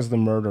bad as the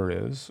murder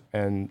is,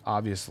 and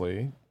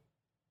obviously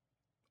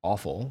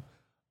awful,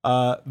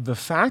 the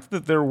fact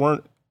that there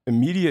weren't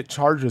immediate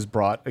charges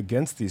brought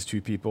against these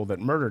two people that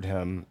murdered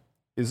him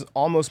is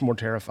almost more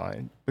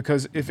terrifying,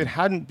 because if it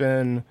hadn't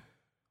been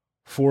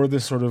for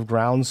this sort of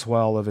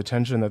groundswell of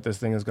attention that this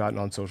thing has gotten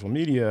on social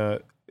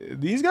media,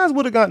 these guys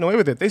would have gotten away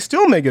with it. They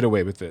still may get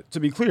away with it, to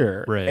be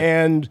clear. Right.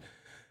 And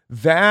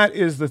that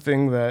is the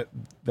thing that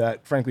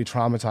frankly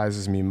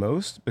traumatizes me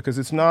most, because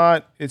it's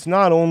not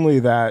only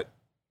that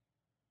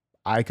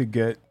I could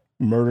get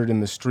murdered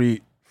in the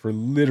street for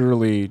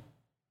literally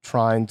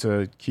trying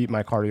to keep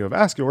my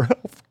cardiovascular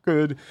health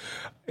good.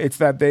 It's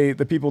that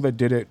the people that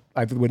did it,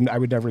 I would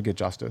never get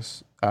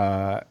justice.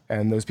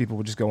 And those people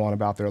would just go on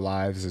about their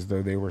lives as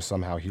though they were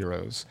somehow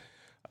heroes.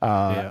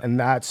 And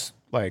that's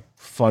like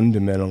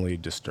fundamentally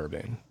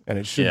disturbing. And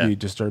it should be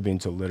disturbing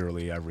to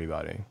literally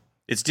everybody.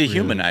 It's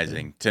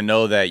dehumanizing to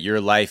know that your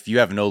life, you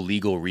have no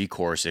legal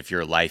recourse if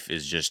your life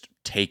is just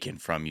taken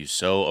from you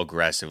so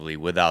aggressively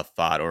without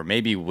thought, or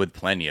maybe with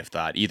plenty of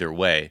thought, either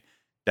way,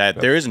 that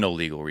there is no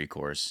legal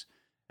recourse.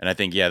 And I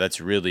think,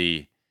 that's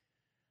really,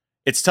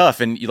 it's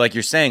tough. And like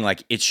you're saying,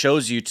 like, it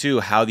shows you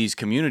too how these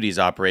communities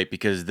operate,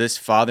 because this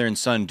father and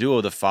son duo,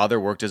 the father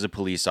worked as a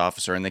police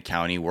officer in the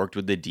county, worked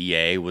with the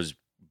DA, was,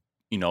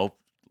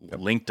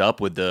 linked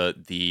up with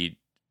the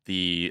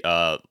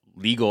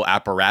legal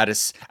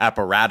apparatuses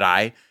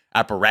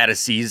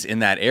in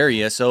that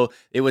area. So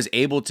it was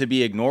able to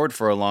be ignored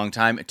for a long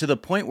time, to the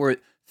point where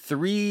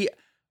 3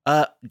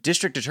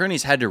 district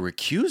attorneys had to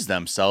recuse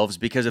themselves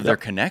because of their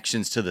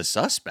connections to the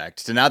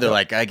suspect. So now they're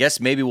like, I guess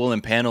maybe we'll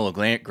impanel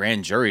a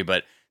grand jury,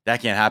 but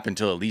that can't happen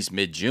until at least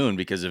mid-June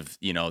because of,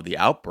 the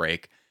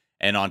outbreak.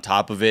 And on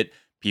top of it,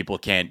 people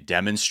can't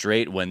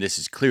demonstrate when this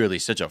is clearly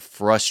such a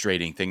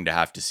frustrating thing to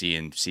have to see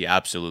and see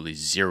absolutely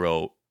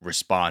zero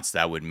response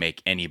that would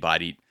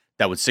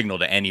signal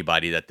to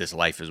anybody that this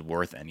life is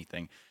worth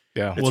anything.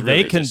 Yeah. Well,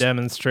 they can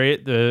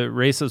demonstrate. The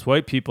racist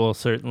white people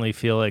certainly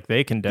feel like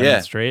they can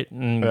demonstrate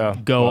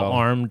and go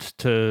armed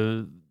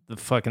to the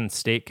fucking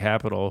state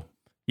capitol.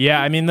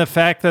 Yeah, I mean, the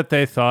fact that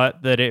they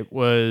thought that it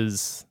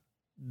was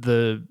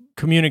the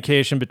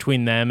communication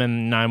between them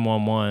and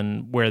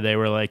 911 where they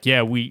were like,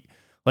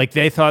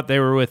 they thought they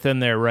were within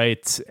their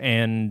rights,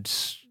 and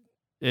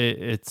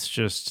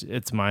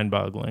it's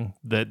mind-boggling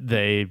that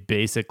they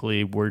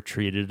basically were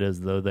treated as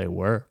though they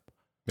were.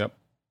 Yep.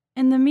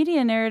 And the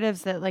media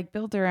narratives that like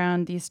build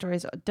around these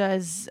stories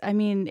it's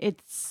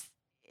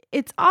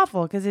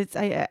awful because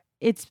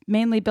it's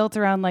mainly built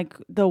around like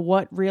the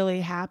what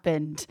really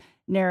happened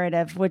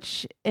narrative,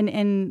 which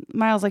and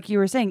Miles, like you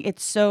were saying,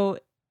 it's so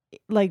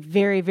like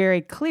very,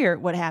 very clear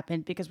what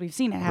happened because we've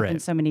seen it happen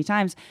so many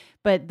times,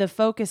 but the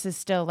focus is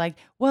still like,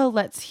 well,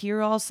 let's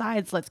hear all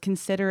sides. Let's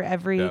consider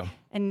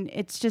and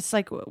it's just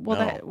like,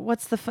 well,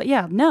 what's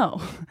the,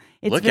 no,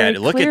 it's look at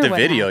it. Look at the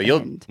video.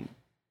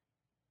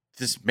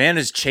 This man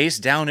is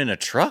chased down in a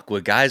truck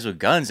with guys with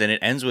guns and it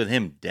ends with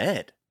him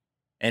dead.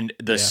 And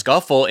the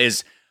scuffle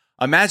is,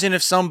 imagine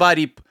if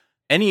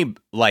any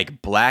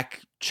like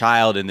black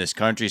child in this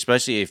country,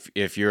 especially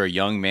if you're a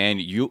young man,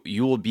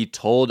 you will be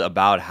told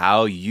about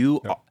how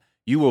you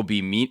will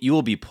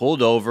be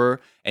pulled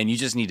over and you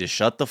just need to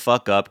shut the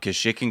fuck up because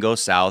shit can go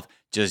south.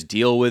 Just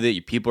deal with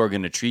it. People are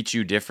going to treat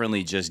you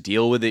differently. Just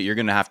deal with it. You're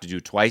going to have to do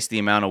twice the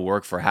amount of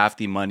work for half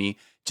the money.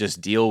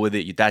 Just deal with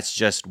it. That's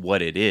just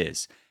what it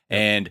is.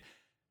 And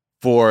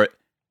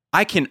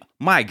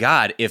my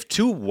God, if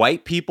two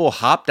white people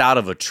hopped out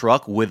of a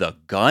truck with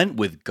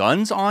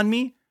guns on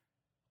me,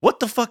 what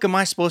the fuck am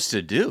I supposed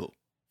to do?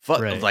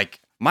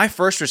 Like, my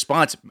first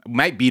response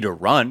might be to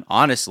run,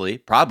 honestly,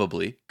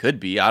 probably could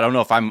be. I don't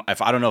know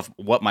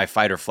what my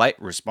fight or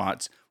flight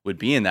response would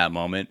be in that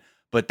moment,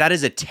 but that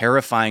is a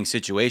terrifying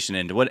situation.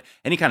 And what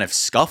any kind of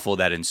scuffle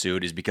that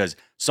ensued is because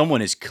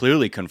someone is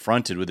clearly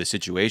confronted with a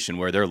situation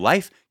where their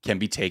life can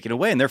be taken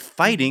away and they're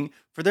fighting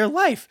for their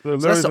life.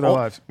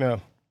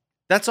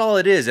 That's all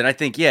it is. And I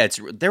think,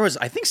 there was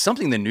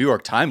something the New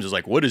York Times was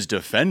like, what his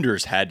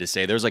defenders had to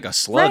say. There's like a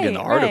slug in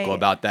the article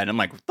about that. And I'm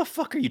like, what the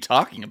fuck are you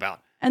talking about?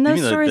 And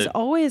those stories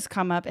always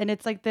come up. And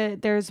it's like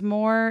there's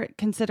more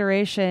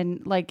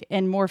consideration like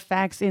and more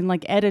facts in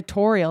like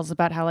editorials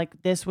about how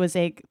like this was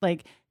a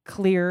like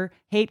clear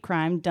hate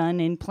crime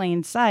done in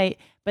plain sight.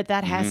 But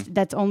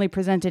that's only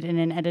presented in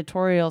an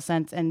editorial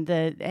sense. And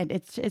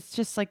it's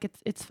just like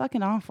it's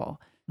fucking awful.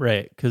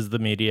 Right. Because the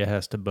media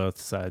has to both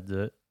sides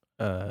it.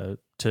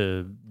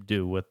 To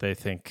do what they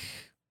think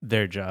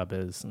their job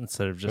is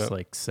instead of just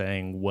like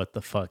saying what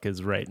the fuck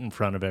is right in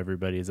front of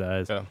everybody's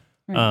eyes. Yeah.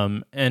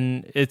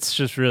 And it's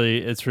just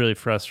really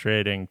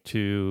frustrating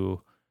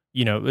to,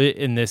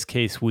 in this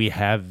case, we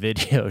have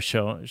video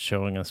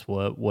showing us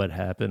what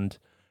happened,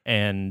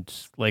 and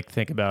like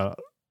think about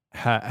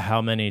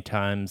how many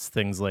times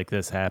things like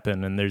this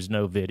happen and there's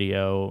no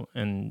video,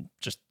 and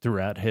just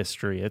throughout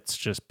history, it's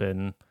just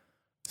been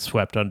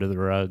swept under the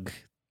rug.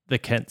 The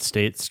Kent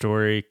State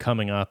story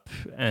coming up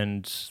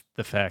and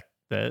the fact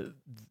that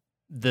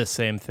the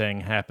same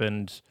thing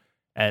happened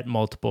at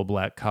multiple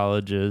black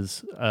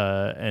colleges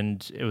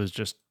and it was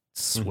just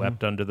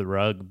swept under the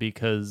rug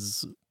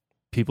because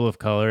people of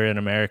color in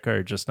America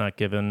are just not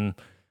given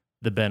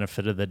the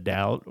benefit of the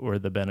doubt or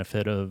the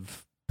benefit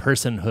of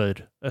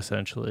personhood,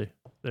 essentially.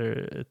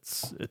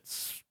 It's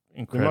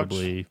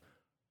incredibly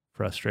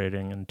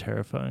frustrating and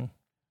terrifying.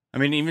 I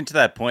mean, even to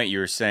that point you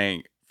were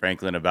saying,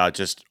 Franklin, about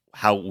just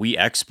how we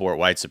export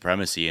white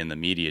supremacy in the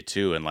media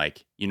too. And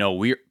like,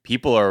 we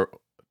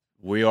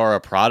are a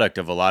product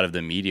of a lot of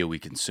the media we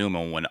consume.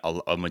 And when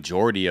a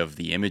majority of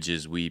the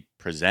images we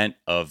present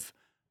of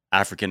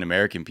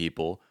African-American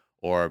people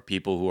or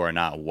people who are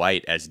not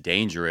white as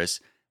dangerous,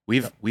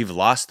 we've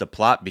lost the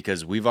plot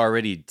because we've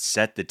already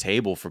set the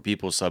table for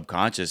people's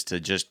subconscious to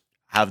just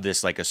have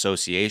this like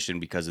association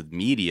because of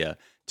media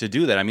to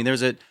do that. I mean,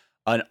 there's an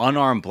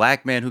unarmed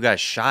black man who got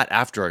shot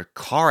after a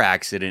car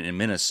accident in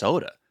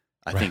Minnesota.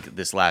 I think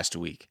this last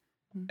week.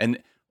 And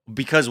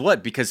because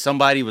what? Because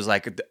somebody was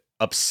like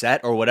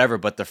upset or whatever,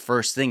 but the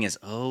first thing is,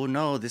 oh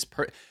no, this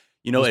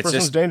it's person's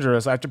just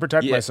dangerous. I have to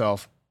protect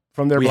myself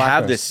from their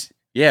blackness.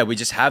 We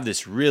just have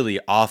this really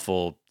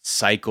awful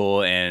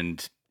cycle.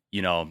 And,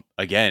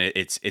 again,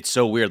 it's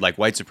so weird. Like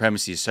white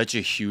supremacy is such a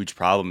huge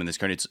problem in this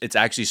country. It's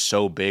actually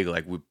so big.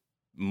 Like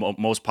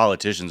most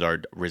politicians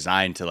are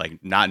resigned to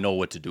like not know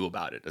what to do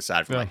about it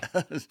aside from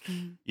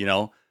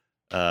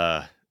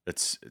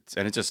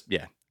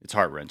it's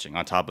heart-wrenching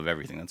on top of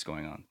everything that's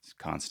going on. It's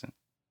constant.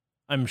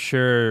 I'm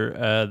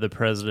sure the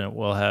president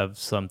will have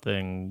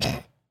something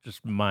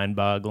just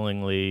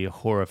mind-bogglingly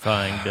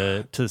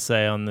horrifying to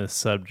say on this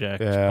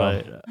subject.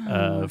 Yeah.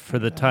 But for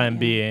the time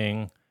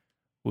being,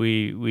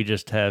 we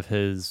just have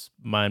his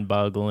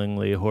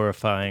mind-bogglingly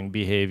horrifying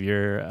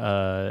behavior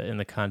in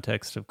the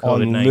context of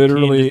COVID-19 on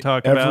literally to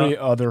talk about. every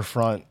other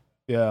front.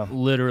 Yeah.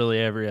 Literally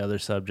every other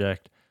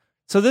subject.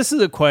 So this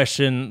is a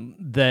question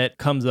that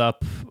comes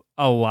up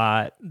a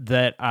lot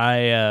that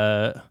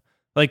I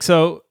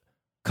so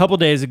a couple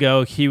days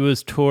ago he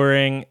was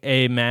touring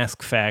a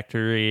mask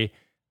factory,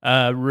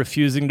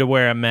 refusing to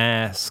wear a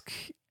mask,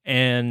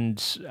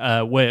 and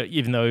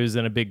even though he was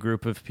in a big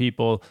group of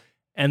people,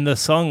 and the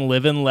song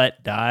 "Live and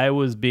Let Die"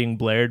 was being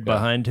blared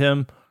behind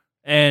him,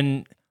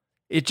 and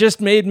it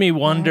just made me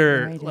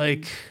wonder,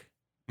 like,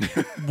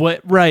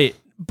 what? Right?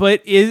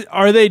 But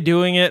are they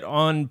doing it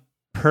on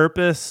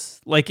purpose?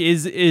 Like,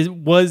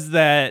 was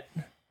that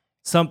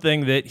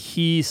something that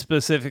he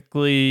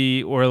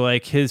specifically, or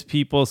like his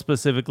people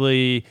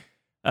specifically,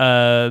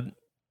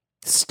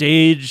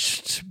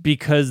 staged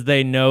because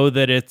they know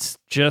that it's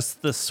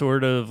just the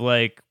sort of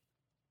like,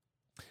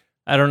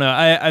 I don't know.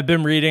 I've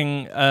been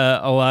reading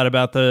a lot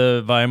about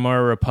the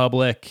Weimar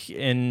Republic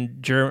in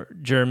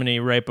Germany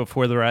right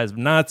before the rise of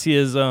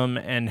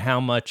Nazism, and how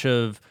much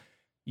of,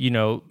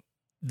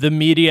 the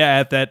media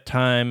at that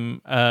time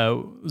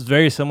was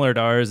very similar to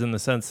ours in the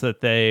sense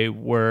that they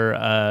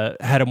were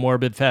had a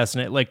morbid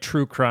fascination. Like,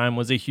 true crime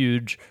was a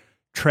huge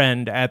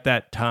trend at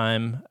that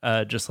time,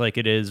 just like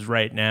it is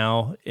right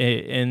now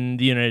in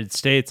the United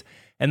States.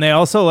 And they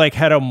also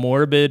had a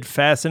morbid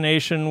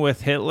fascination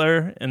with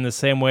Hitler in the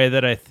same way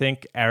that I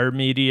think our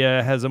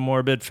media has a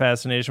morbid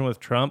fascination with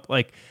Trump.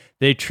 Like,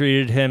 they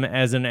treated him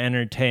as an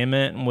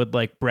entertainment and would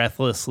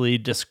breathlessly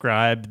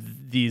describe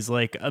these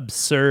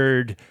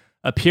absurd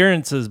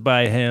appearances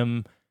by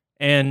him.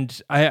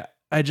 And I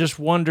just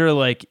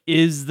wonder,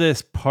 is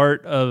this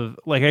part of,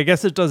 I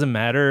guess it doesn't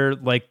matter,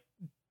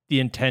 the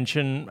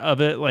intention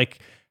of it,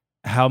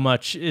 how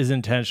much is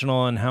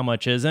intentional and how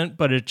much isn't,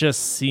 but it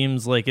just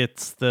seems like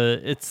it's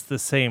the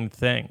same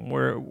thing,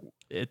 where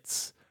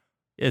it's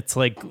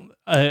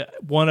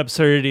one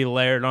absurdity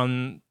layered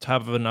on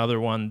top of another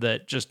one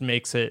that just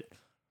makes it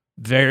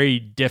very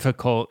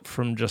difficult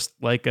from just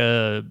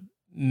a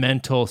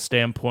mental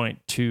standpoint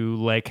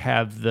to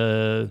have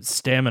the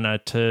stamina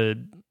to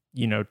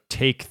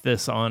take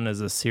this on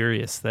as a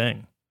serious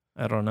thing.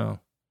 I don't know.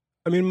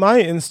 I mean, my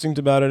instinct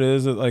about it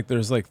is that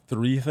there's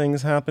three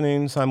things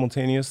happening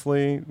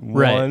simultaneously.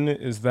 Right. One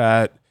is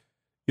that,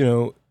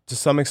 to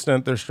some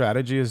extent their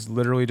strategy is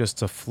literally just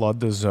to flood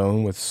the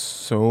zone with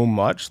so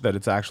much that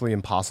it's actually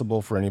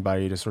impossible for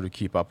anybody to sort of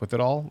keep up with it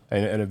all.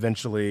 And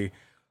eventually,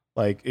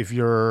 if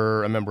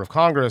you're a member of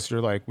Congress,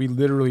 you're we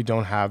literally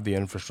don't have the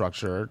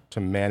infrastructure to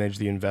manage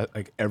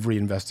every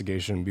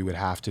investigation we would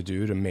have to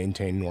do to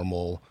maintain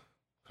normal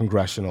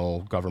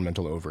congressional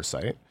governmental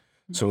oversight.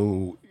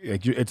 So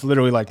it's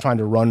literally trying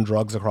to run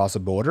drugs across a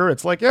border.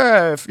 It's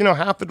if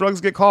half the drugs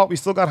get caught, we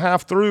still got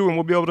half through, and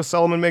we'll be able to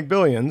sell them and make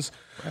billions.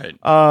 Right.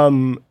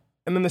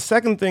 And then the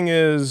second thing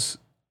is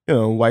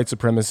white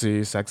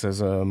supremacy,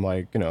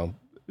 sexism,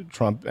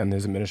 Trump and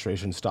his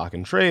administration stock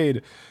and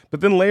trade.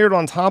 But then layered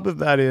on top of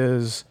that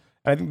is,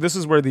 and I think this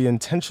is where the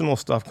intentional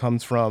stuff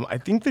comes from, I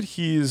think that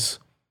he's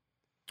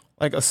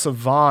a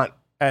savant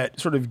at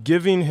sort of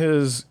giving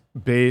his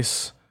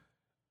base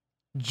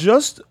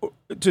just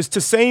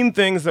to saying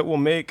things that will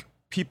make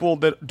people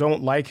that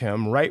don't like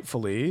him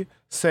rightfully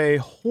say,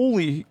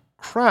 holy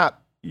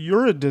crap,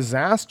 you're a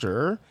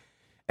disaster.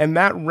 And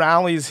that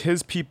rallies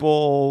his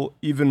people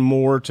even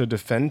more to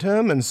defend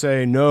him and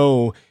say,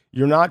 no,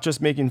 you're not just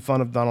making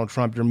fun of Donald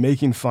Trump, you're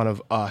making fun of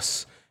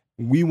us.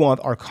 We want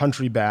our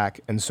country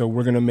back, and so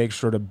we're going to make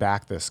sure to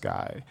back this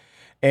guy.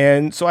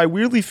 And so I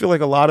weirdly feel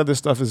like a lot of this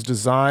stuff is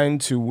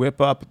designed to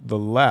whip up the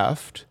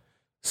left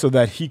so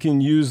that he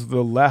can use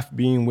the left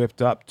being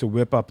whipped up to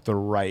whip up the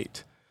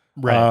right.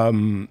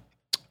 Right.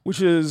 Which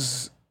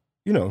is,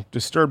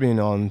 disturbing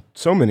on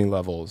so many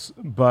levels.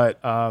 But,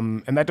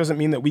 and that doesn't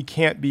mean that we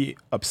can't be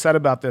upset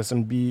about this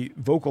and be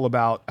vocal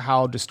about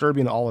how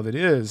disturbing all of it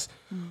is.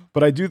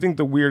 But I do think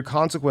the weird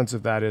consequence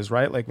of that is,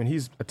 right, when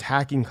he's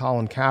attacking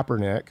Colin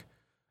Kaepernick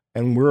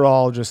and we're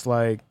all just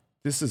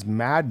this is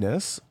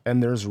madness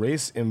and there's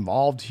race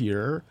involved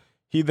here.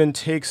 He then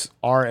takes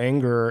our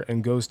anger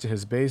and goes to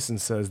his base and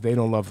says, they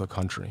don't love the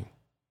country.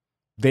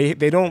 They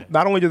don't,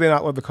 not only do they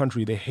not love the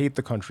country, they hate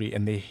the country,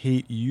 and they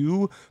hate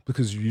you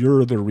because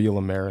you're the real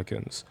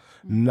Americans,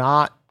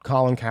 not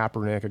Colin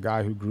Kaepernick, a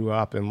guy who grew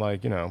up in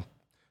sort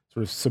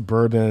of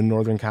suburban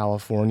Northern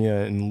California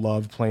and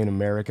loved playing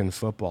American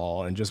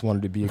football and just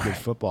wanted to be a good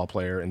football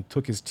player and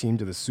took his team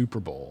to the Super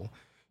Bowl.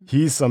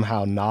 He's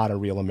somehow not a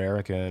real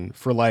American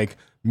for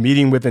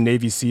meeting with a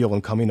Navy SEAL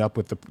and coming up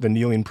with the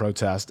kneeling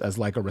protest as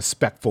a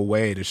respectful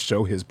way to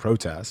show his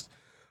protest.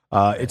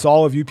 It's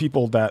all of you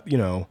people that,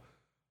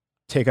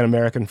 take an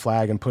American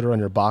flag and put it on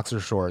your boxer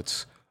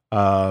shorts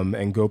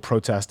and go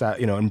protest that,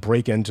 and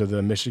break into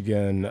the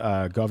Michigan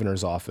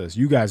governor's office.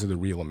 You guys are the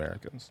real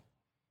Americans.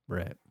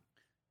 Right.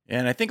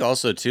 And I think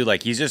also too,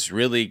 like he's just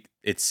really,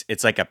 it's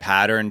like a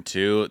pattern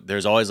too.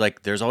 There's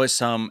like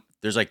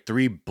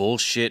 3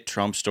 bullshit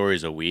Trump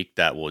stories a week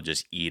that will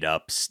just eat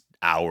up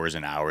hours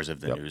and hours of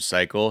the news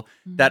cycle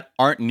that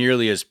aren't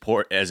nearly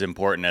as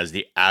important as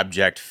the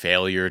abject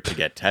failure to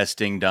get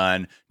testing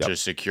done, to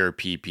secure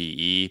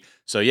PPE.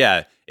 So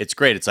yeah, it's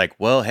great. It's like,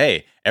 well,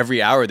 hey,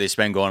 every hour they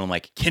spend going, I'm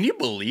like, can you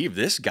believe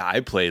this guy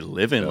played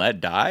Live and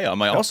Let Die? I'm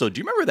like, also, do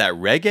you remember that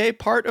reggae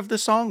part of the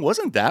song?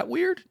 Wasn't that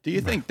weird? Do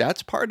you think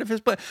that's part of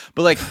his play?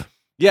 But like,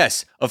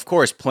 yes, of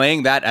course,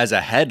 playing that as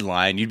a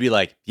headline, you'd be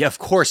like, yeah, of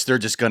course,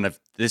 this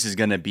is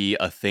going to be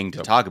a thing to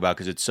talk about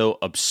because it's so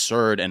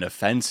absurd and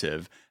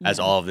offensive as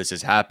all of this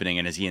is happening.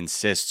 And as he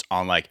insists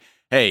on like,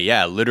 hey,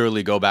 yeah,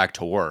 literally go back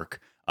to work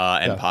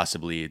and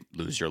possibly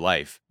lose your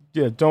life.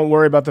 Yeah, don't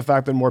worry about the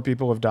fact that more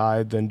people have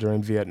died than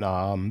during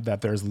Vietnam,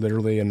 that there's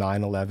literally a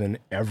 9/11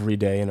 every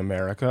day in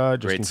America,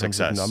 just in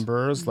terms of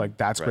numbers. Like,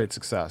 that's great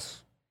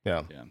success.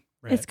 Yeah.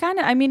 Right. It's kind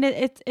of, I mean,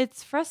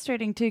 it's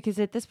frustrating too, because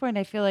at this point,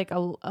 I feel like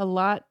a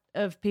lot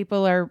of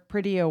people are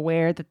pretty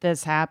aware that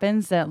this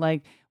happens, that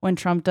like when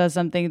Trump does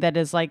something that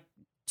is like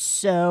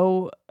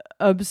so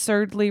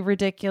absurdly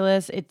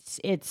ridiculous,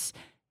 it's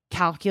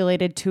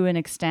calculated to an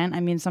extent. I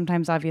mean,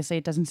 sometimes obviously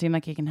it doesn't seem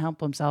like he can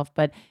help himself,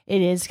 but it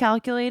is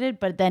calculated.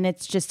 But then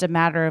it's just a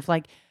matter of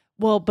like,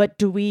 well, but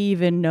do we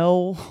even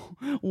know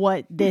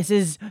what this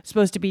is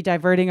supposed to be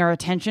diverting our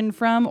attention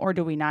from, or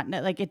do we not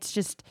know? Like, it's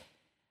just,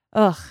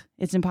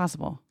 it's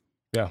impossible.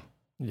 Yeah.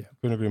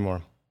 Couldn't agree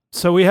more.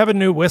 So we have a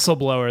new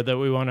whistleblower that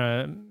we want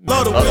to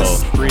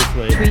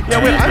briefly.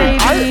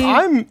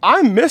 Yeah,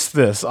 I missed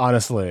this,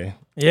 honestly.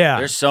 Yeah,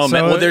 there's so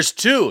many. Well, there's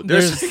 2.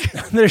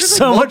 There's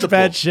so much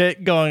bad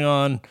shit going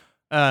on.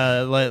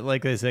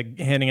 Like they said,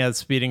 handing out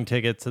speeding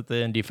tickets at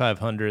the Indy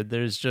 500.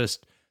 There's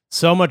just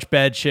so much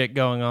bad shit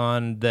going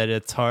on that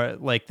it's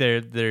hard. Like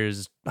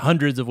there's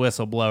hundreds of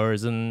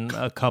whistleblowers and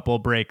a couple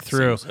break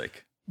through.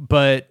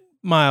 But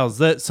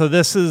Miles, so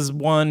this is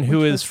one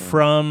who is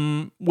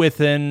from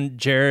within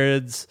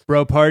Jared's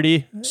bro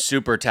party.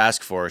 Super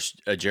task force,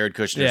 Jared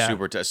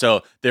Kushner.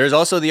 So there's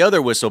also the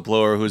other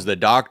whistleblower who's the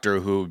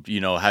doctor who,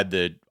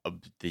 had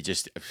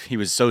he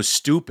was so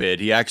stupid.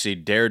 He actually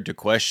dared to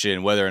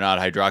question whether or not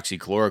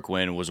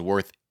hydroxychloroquine was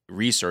worth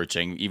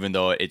researching, even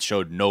though it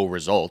showed no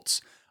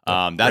results.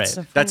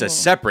 That's a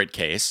separate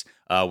case.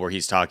 Where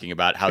he's talking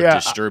about how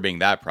disturbing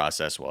that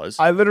process was.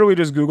 I literally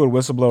just Googled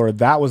whistleblower.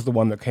 That was the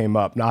one that came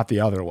up, not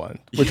the other one,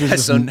 which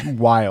is just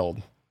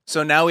wild.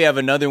 So now we have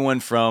another one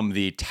from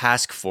the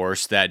task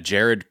force, that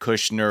Jared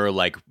Kushner,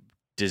 like,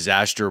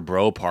 disaster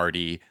bro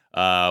party,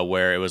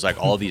 where it was like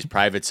all these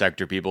private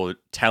sector people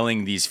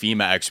telling these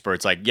FEMA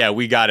experts, like, yeah,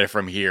 we got it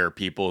from here,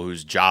 people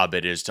whose job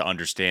it is to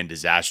understand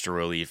disaster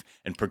relief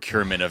and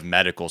procurement of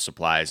medical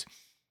supplies.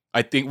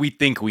 We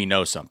think we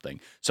know something.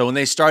 So when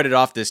they started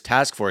off this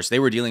task force, they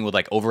were dealing with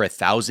like over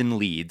 1,000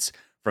 leads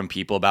from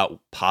people about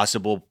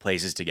possible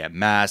places to get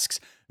masks,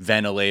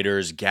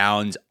 ventilators,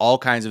 gowns, all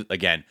kinds of,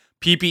 again,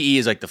 PPE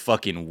is like the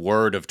fucking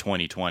word of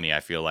 2020, I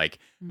feel like.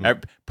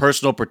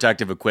 Personal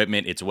protective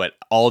equipment, it's what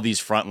all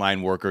these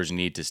frontline workers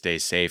need to stay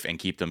safe and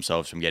keep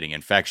themselves from getting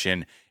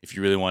infection. If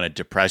you really want to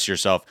depress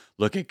yourself,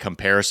 look at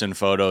comparison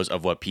photos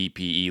of what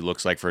PPE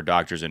looks like for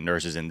doctors and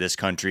nurses in this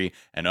country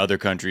and other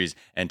countries,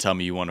 and tell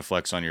me you want to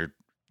flex on your,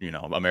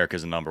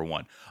 America's the number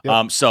one.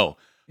 Yep. So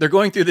they're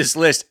going through this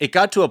list. It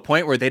got to a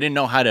point where they didn't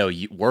know how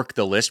to work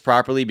the list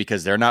properly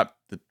because they're not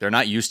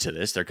used to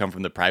this. They come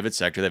from the private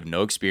sector. They have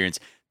no experience.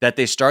 That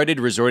they started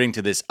resorting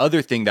to this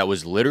other thing that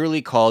was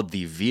literally called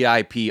the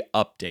VIP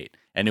update.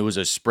 And it was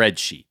a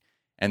spreadsheet.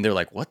 And they're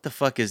like, what the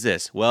fuck is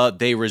this? Well,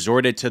 they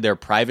resorted to their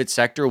private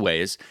sector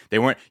ways.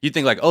 You'd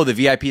think like, oh, the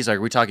VIPs, like,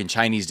 we're talking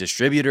Chinese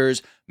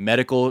distributors,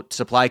 medical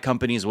supply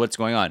companies, what's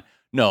going on?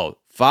 No,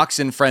 Fox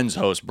and Friends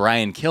host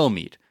Brian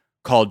Kilmeade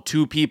called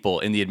 2 people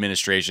in the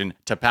administration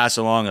to pass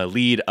along a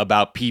lead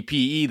about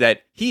PPE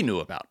that he knew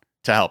about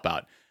to help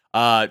out.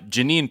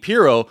 Janine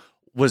Pirro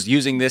was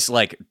using this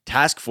like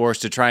task force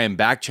to try and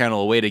back channel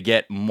a way to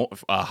get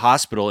a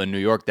hospital in New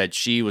York that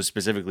she was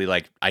specifically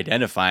like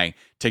identifying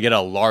to get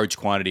a large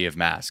quantity of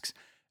masks.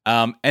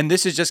 And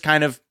this is just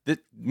kind of,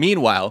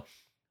 meanwhile,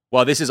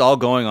 while this is all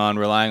going on,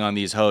 relying on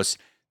these hosts,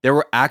 there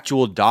were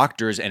actual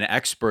doctors and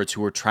experts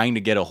who were trying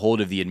to get a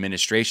hold of the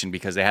administration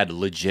because they had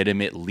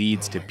legitimate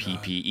leads to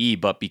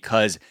PPE, but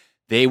because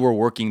they were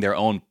working their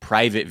own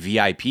private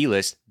VIP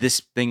list,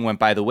 this thing went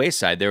by the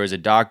wayside. There was a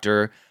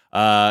doctor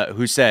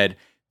who said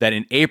that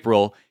in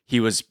April, he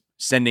was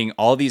sending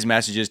all these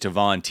messages to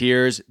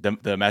volunteers.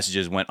 The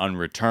messages went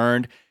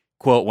unreturned.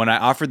 Quote, when I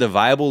offered the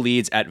viable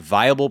leads at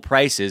viable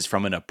prices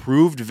from an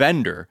approved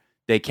vendor,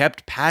 they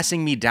kept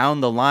passing me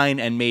down the line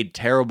and made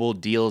terrible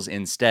deals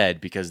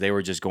instead because they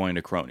were just going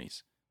to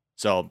cronies.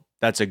 So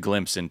that's a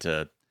glimpse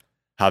into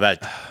how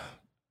that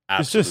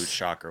absolute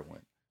shocker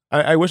went.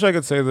 I wish I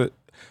could say that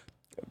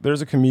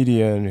there's a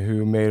comedian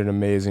who made an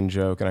amazing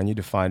joke, and I need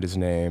to find his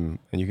name,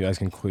 and you guys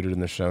can include it in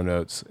the show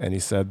notes. And he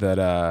said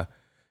that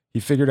he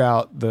figured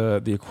out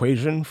the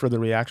equation for the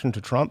reaction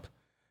to Trump,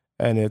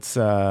 and it's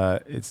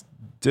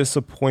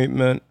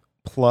disappointment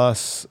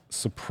plus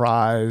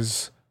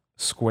surprise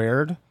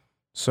squared.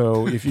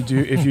 So if you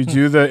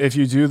do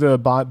the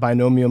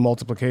binomial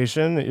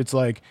multiplication, it's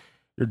like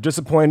you're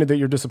disappointed that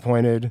you're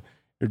disappointed.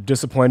 You're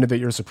disappointed that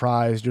you're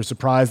surprised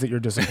that you're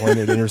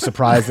disappointed, and you're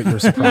surprised that you're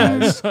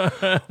surprised.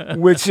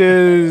 Which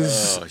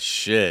is, oh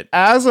shit!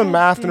 As a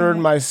math nerd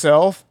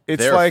myself,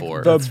 it's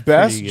Therefore, like the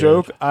best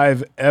joke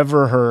I've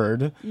ever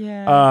heard.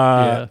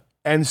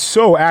 And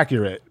so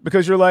accurate,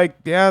 because you're like,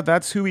 yeah,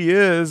 that's who he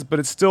is, but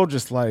it's still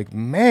just like,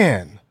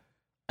 man,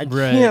 I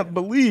can't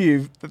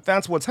believe that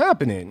that's what's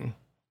happening.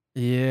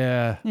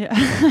 Yeah,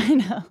 I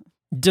know.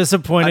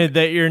 Disappointed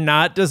that you're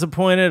not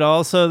disappointed.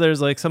 Also,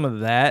 there's like some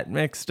of that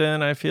mixed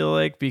in, I feel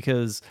like,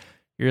 because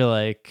you're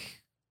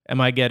like, am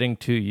I getting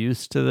too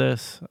used to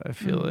this? I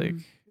feel like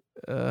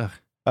the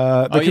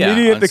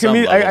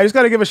comedian I just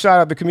got to give a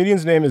shout out. The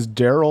comedian's name is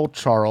Daryl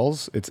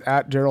Charles. It's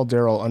at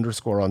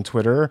Daryl__ on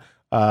Twitter.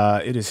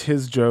 It is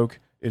his joke.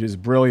 It is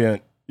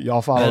brilliant.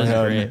 Y'all follow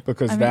him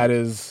because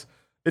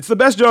it's the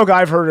best joke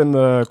I've heard in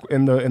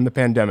the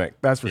pandemic.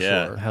 That's for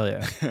sure. Hell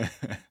yeah.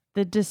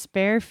 The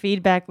despair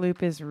feedback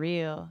loop is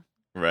real.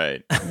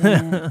 Right.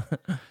 Yeah.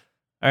 All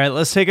right,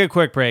 let's take a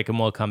quick break and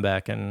we'll come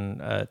back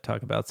and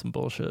talk about some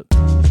bullshit.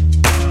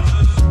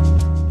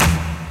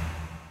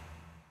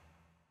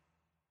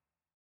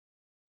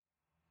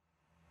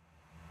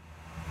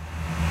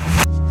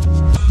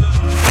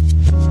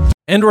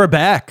 And we're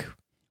back.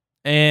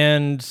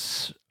 And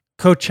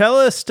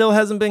Coachella still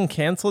hasn't been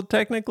canceled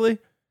technically,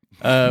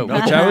 which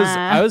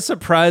I was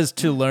surprised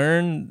to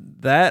learn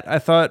that. I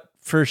thought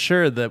for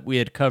sure that we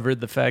had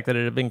covered the fact that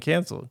it had been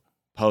canceled.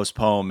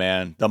 Postpone,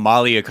 man. The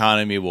Mali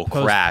economy will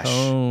crash.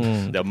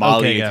 The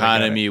Mali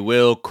economy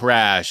will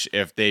crash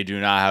if they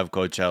do not have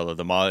Coachella.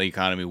 The Mali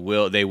economy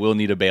will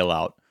need a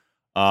bailout.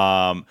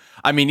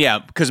 I mean, yeah,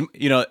 because,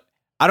 you know,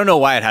 I don't know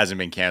why it hasn't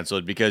been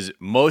canceled, because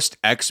most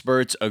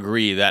experts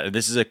agree that,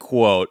 this is a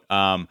quote,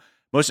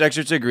 most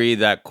experts agree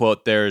that,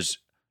 quote, there's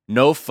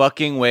no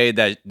fucking way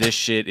that this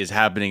shit is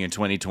happening in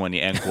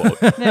 2020, end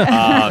quote.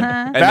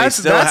 And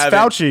that's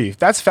Fauci.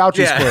 That's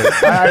Fauci's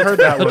quote. I heard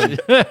that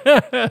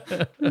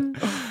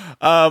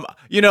one.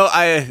 You know,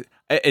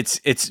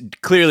 it's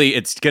clearly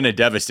it's going to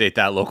devastate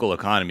that local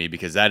economy,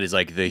 because that is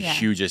like the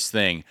hugest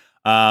thing.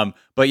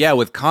 But yeah,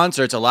 with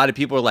concerts, a lot of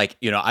people are like,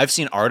 you know, I've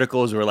seen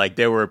articles where like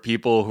there were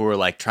people who were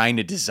like trying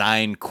to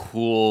design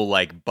cool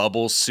like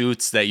bubble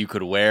suits that you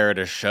could wear at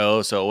a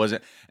show. So it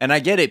wasn't, and I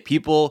get it.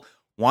 People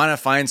want to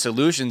find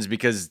solutions,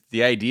 because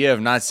the idea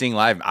of not seeing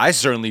live, I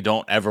certainly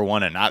don't ever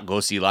want to not go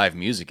see live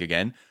music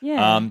again.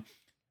 Yeah.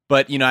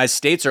 But you know, as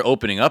states are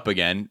opening up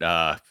again,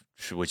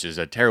 which is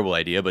a terrible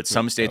idea, but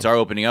some states are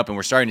opening up, and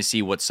we're starting to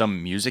see what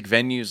some music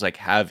venues like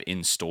have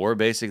in store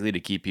basically to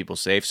keep people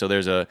safe. So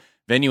there's a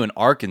venue in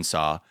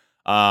Arkansas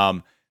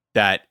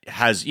that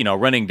has, you know,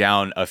 running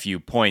down a few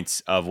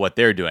points of what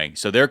they're doing.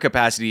 So their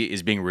capacity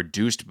is being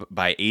reduced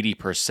by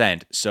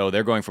 80%. So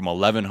they're going from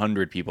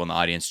 1,100 people in the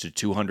audience to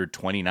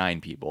 229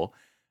 people.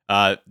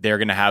 They're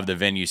going to have the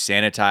venue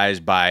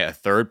sanitized by a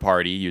third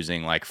party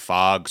using like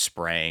fog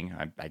spraying.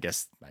 I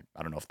guess,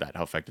 I don't know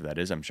how effective that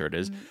is. I'm sure it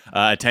is.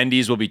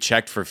 Attendees will be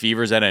checked for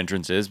fevers at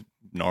entrances.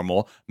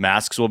 Normal.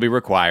 Masks will be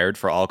required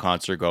for all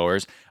concert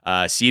goers.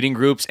 Seating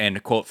groups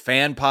and, quote,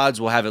 fan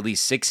pods will have at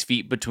least 6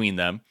 feet between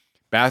them.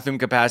 Bathroom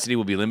capacity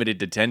will be limited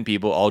to 10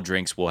 people. All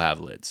drinks will have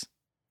lids.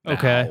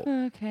 Okay.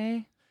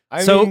 Okay.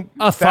 I so mean,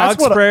 a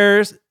fog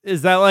sprayer,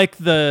 is that like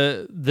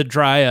the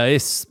dry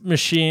ice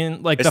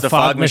machine? Like it's the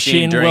fog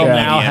machine during will the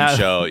now EDM have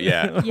show.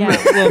 Yeah. Yeah.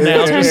 will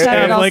now just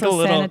have like a also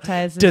little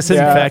sanitizes.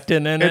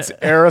 disinfectant in It's it.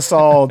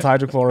 aerosol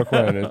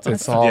hydrochloroquine. It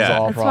solves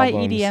all That's problems. why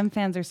EDM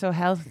fans are so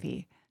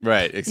healthy.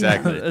 Right.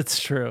 Exactly. That's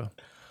true.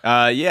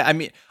 Yeah, I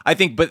mean, I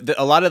think, but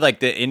a lot of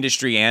like the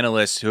industry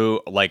analysts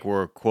who like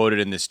were quoted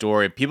in this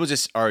story, people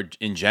just are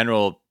in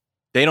general,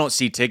 they don't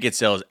see ticket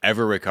sales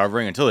ever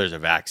recovering until there's a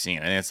vaccine.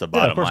 I think that's the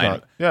bottom line.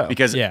 Not. Yeah,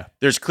 because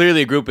there's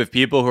clearly a group of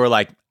people who are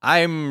like,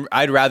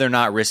 I'd rather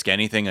not risk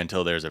anything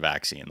until there's a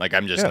vaccine. Like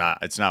I'm just not,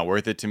 it's not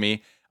worth it to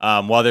me.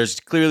 While there's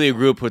clearly a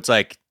group who's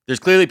like, there's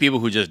clearly people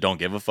who just don't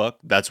give a fuck.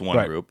 That's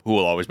one group who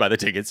will always buy the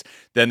tickets.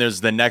 Then there's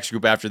the next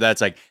group after that.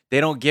 It's like, they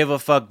don't give a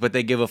fuck, but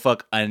they give a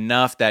fuck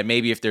enough that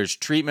maybe if there's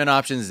treatment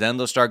options, then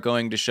they'll start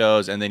going to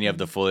shows. And then you have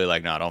the fully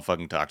like, no, don't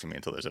fucking talk to me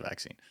until there's a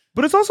vaccine.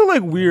 But it's also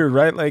like weird,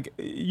 right? Like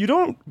you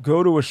don't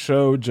go to a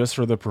show just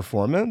for the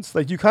performance.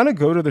 Like you kind of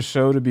go to the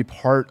show to be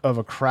part of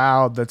a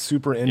crowd that's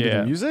super into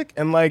the music.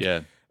 And like,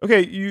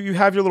 okay, you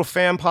have your little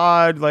fan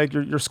pod, like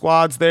your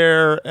squad's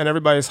there and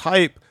everybody's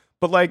hype.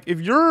 But like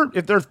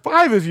if there's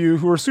 5 of you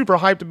who are super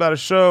hyped about a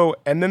show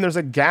and then there's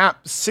a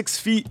gap 6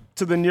 feet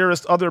to the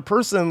nearest other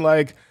person,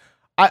 like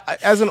I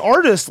as an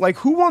artist, like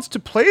who wants to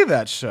play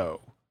that show?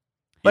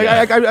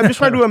 Like I'm just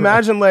trying to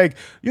imagine, like,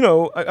 you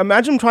know,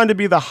 imagine trying to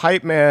be the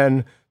hype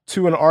man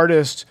to an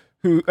artist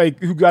who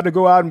got to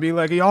go out and be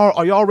like,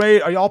 are y'all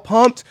ready? Are y'all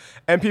pumped?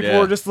 And people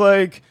were just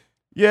like,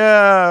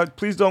 yeah,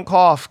 please don't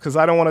cough because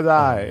I don't want to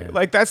die.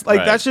 Like that's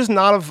just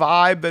not a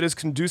vibe that is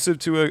conducive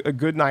to a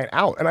good night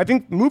out. And I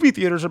think movie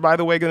theaters are, by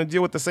the way, going to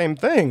deal with the same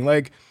thing.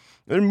 Like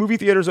There are movie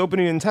theaters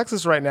opening in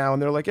Texas right now,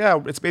 and they're like, yeah,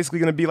 it's basically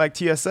going to be like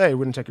TSA. We're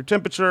going to check your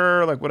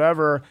temperature, like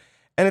whatever.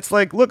 And it's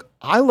like, look,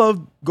 I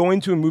love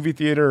going to a movie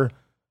theater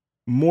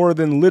more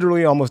than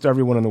literally almost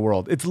everyone in the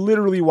world. It's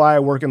literally why I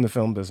work in the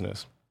film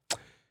business.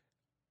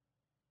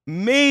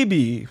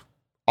 Maybe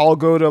I'll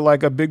go to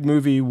like a big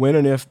movie when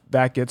and if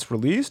that gets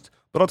released.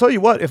 But I'll tell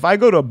you what, if I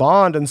go to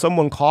Bond and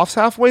someone coughs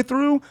halfway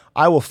through,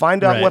 I will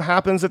find out what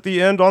happens at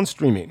the end on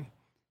streaming.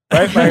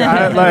 Right?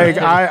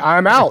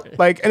 I'm out.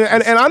 Like, and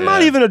I'm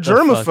not even a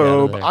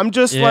germaphobe. I'm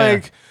just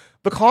like,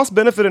 the cost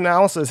benefit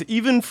analysis,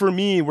 even for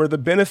me, where the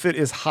benefit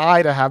is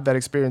high to have that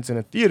experience in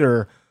a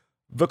theater,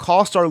 the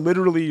costs are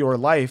literally your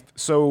life.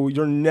 So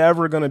you're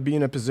never going to be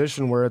in a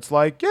position where it's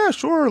like, yeah,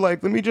 sure.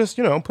 Like, let me just,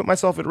 put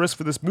myself at risk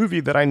for this movie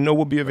that I know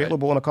will be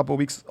available in a couple of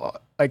weeks,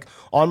 like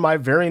on my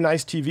very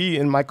nice TV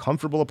in my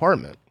comfortable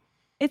apartment.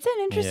 It's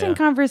an interesting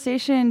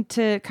conversation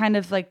to kind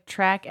of like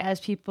track as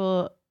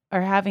people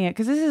are having it,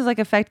 because this has like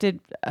affected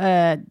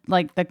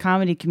like the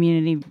comedy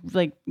community,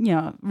 like,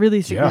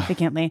 really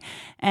significantly,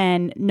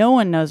 and no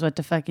one knows what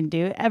to fucking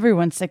do.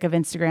 Everyone's sick of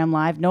Instagram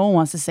Live. No one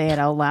wants to say it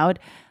out loud.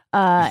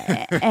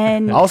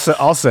 And I'll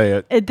say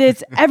it.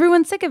 It's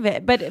everyone's sick of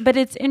it, but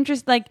it's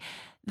interesting. Like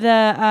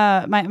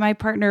my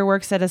partner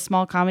works at a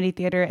small comedy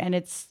theater, and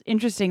it's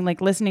interesting,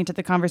 like listening to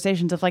the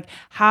conversations of like,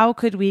 how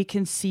could we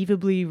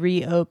conceivably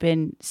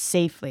reopen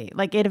safely?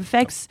 Like, it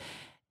affects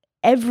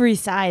every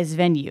size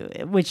venue,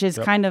 which is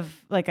kind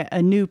of like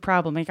a new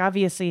problem. Like,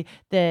 obviously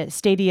the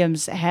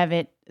stadiums have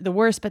it the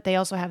worst, but they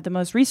also have the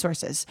most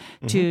resources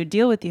to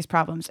deal with these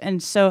problems.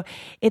 And so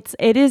it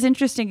is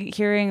interesting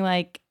hearing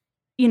like,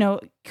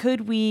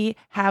 could we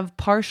have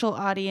partial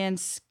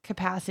audience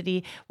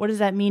capacity? What does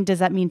that mean? Does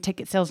that mean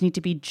ticket sales need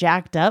to be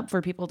jacked up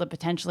for people to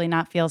potentially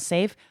not feel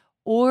safe?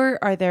 Or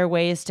are there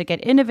ways to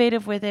get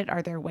innovative with it?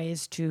 Are there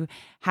ways to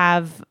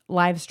have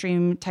live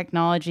stream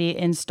technology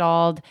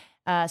installed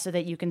so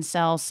that you can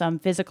sell some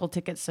physical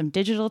tickets, some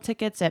digital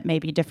tickets at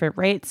maybe different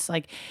rates?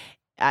 Like,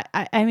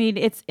 I mean,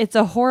 it's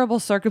a horrible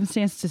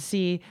circumstance to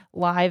see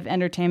live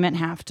entertainment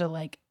have to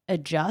like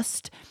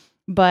adjust,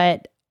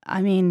 but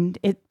I mean,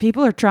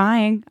 people are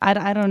trying.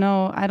 I don't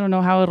know. I don't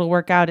know how it'll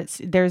work out.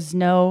 There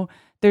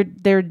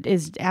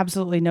is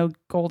absolutely no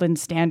golden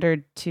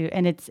standard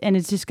and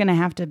it's just going to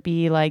have to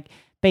be like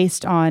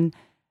based on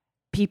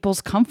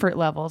people's comfort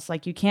levels.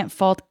 Like, you can't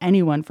fault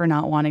anyone for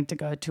not wanting to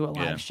go to a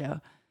live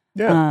show.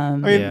 Yeah.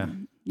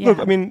 Look,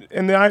 I mean,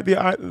 and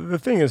the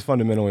thing is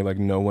fundamentally like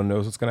no one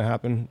knows what's going to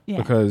happen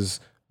because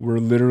we're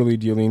literally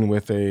dealing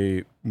with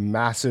a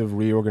massive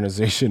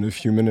reorganization of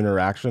human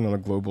interaction on a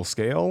global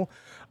scale.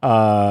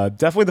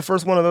 Definitely the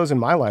first one of those in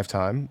my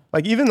lifetime.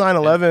 Like, even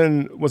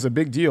 9/11 was a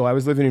big deal. I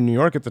was living in New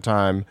York at the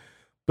time,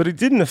 but it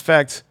didn't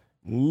affect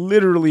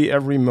literally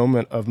every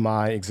moment of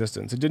my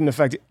existence. It didn't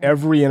affect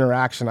every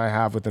interaction I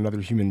have with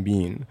another human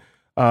being.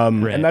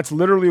 And that's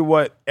literally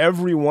what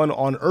everyone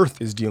on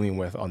Earth is dealing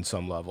with on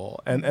some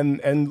level.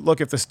 And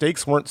look, if the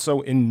stakes weren't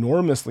so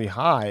enormously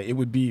high, it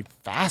would be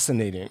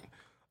fascinating,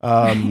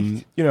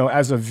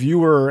 as a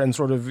viewer and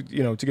sort of,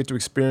 to get to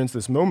experience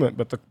this moment.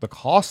 But the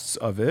costs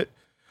of it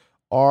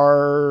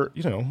are,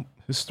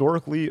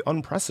 historically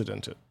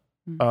unprecedented.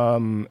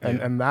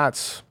 And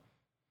that's,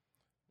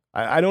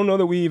 I don't know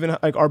that we even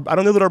I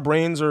don't know that our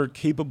brains are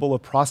capable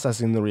of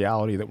processing the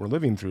reality that we're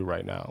living through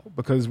right now,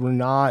 because we're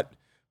not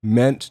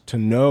meant to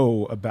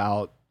know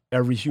about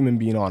every human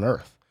being on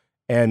Earth,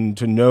 and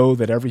to know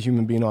that every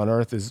human being on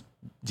Earth is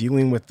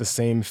dealing with the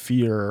same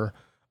fear,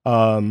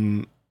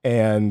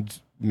 and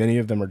many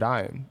of them are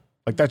dying.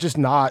 Like, that's just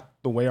not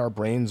the way our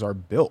brains are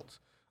built.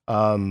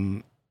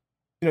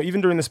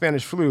 Even during the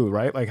Spanish flu,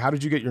 right? Like, how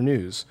did you get your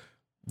news?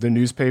 The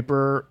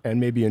newspaper and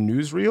maybe a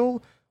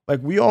newsreel? Like,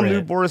 we all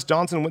knew Boris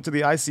Johnson went to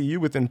the ICU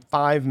within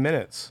 5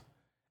 minutes.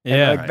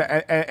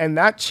 Yeah. And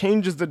that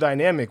changes the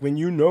dynamic when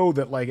you know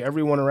that like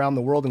everyone around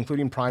the world,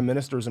 including prime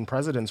ministers and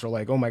presidents, are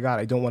like, oh my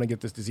God, I don't want to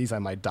get this disease. I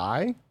might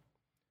die.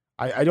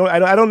 I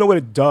don't know what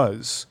it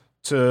does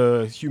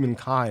to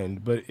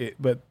humankind, but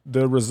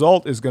the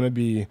result is going to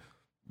be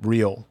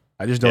real.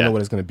 I just don't know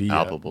what it's going to be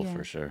palpable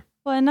for sure.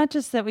 Well, and not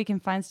just that we can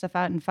find stuff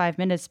out in 5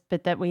 minutes,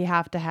 but that we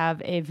have to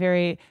have a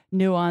very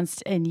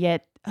nuanced and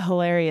yet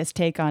hilarious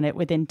take on it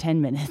within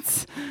 10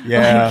 minutes.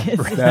 Yeah,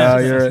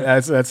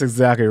 that's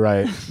exactly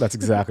right. That's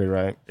exactly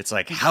right. It's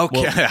like, how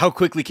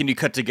quickly can you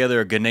cut together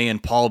a Ghanaian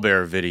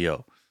pallbearer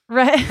video?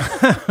 Right.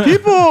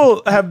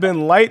 People have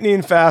been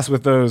lightning fast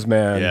with those,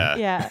 man.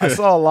 Yeah. I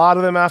saw a lot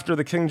of them after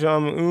the Kim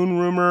Jong-un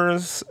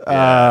rumors.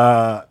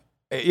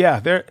 Here's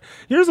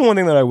the one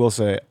thing that I will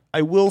say.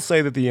 I will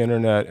say that the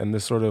internet and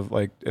this sort of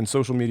like, and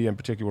social media in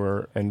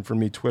particular, and for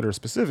me, Twitter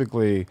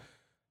specifically,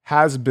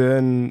 has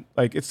been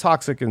like, it's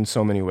toxic in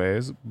so many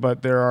ways,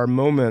 but there are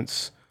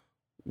moments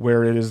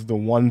where it is the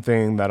one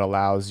thing that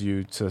allows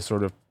you to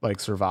sort of like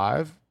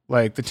survive.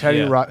 Like the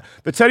Teddy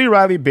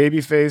Riley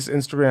babyface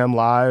Instagram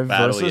live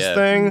versus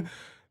thing.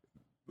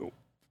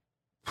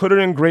 Put it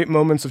in great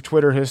moments of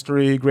Twitter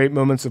history, great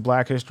moments of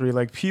Black history.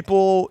 Like,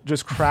 people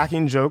just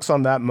cracking jokes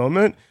on that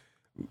moment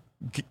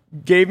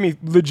gave me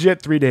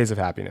legit 3 days of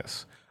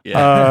happiness.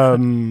 Yeah.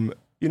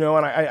 you know,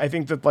 and I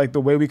think that like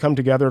the way we come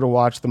together to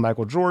watch the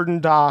Michael Jordan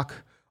doc,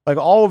 like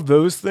all of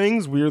those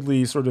things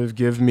weirdly sort of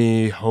give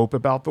me hope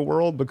about the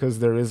world because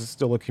there is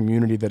still a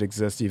community that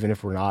exists even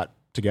if we're not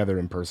together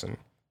in person.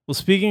 Well,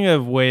 speaking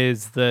of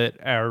ways that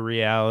our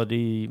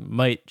reality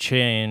might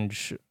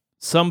change,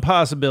 some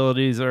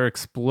possibilities are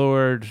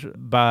explored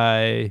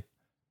by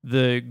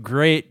the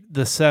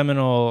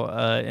seminal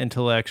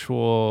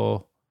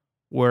intellectual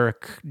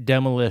work,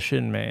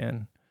 Demolition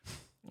Man.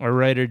 Our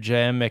writer,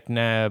 J.M.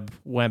 McNabb,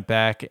 went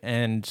back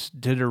and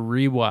did a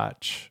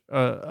rewatch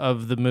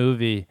of the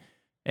movie.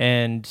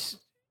 And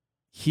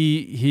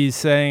he's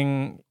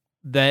saying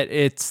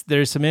that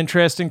there's some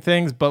interesting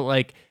things, but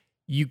like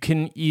you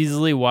can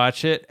easily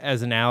watch it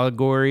as an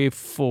allegory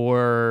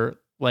for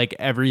like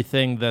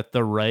everything that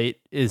the right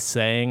is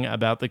saying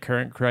about the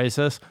current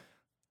crisis.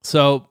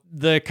 So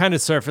the kind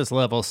of surface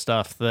level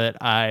stuff that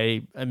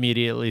I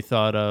immediately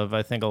thought of,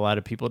 I think a lot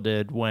of people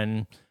did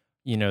when,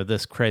 you know,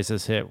 this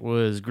crisis hit,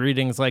 was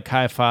greetings like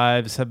high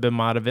fives have been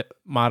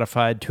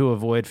modified to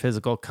avoid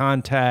physical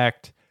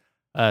contact.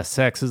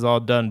 Sex is all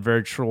done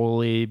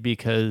virtually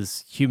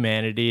because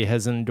humanity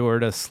has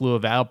endured a slew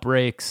of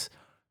outbreaks.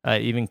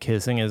 Even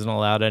kissing isn't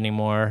allowed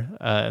anymore.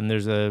 And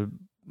there's a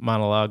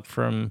monologue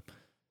from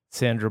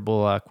Sandra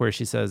Bullock where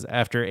she says,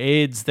 after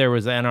AIDS, there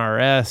was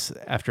NRS.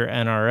 After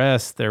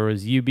NRS, there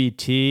was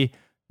UBT.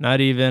 Not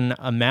even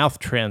a mouth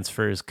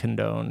transfer is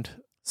condoned.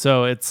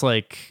 So it's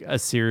like a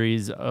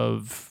series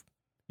of,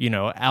 you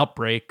know,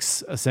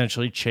 outbreaks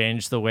essentially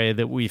change the way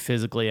that we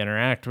physically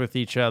interact with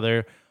each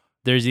other.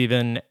 There's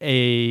even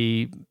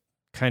a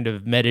kind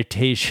of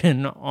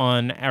meditation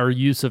on our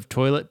use of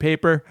toilet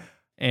paper.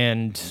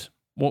 And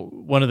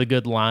one of the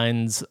good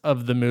lines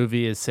of the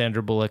movie is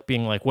Sandra Bullock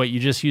being like, what, you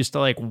just used to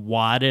like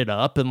wad it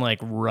up and like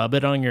rub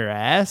it on your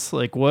ass?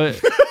 Like what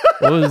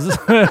was,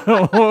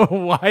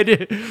 why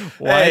did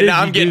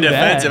I'm getting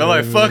defensive. I'm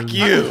like, fuck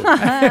you.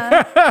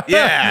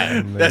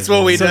 Yeah, that's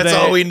all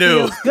we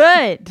knew.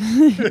 Good.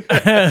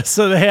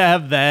 So they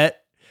have that.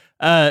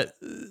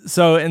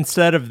 So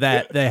instead of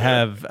that, they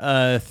have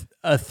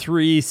a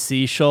 3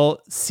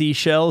 seashell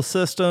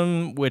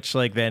system, which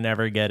like they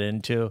never get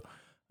into.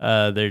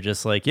 They're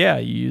just like, yeah,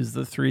 you use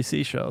the 3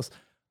 seashells.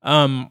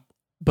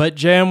 But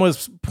Jam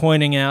was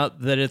pointing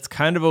out that it's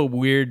kind of a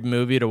weird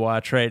movie to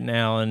watch right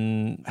now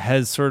and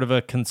has sort of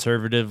a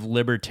conservative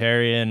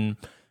libertarian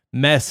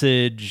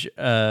message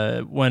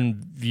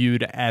when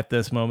viewed at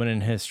this moment in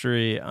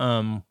history.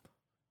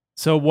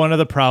 So one of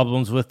the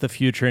problems with the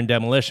future in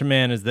Demolition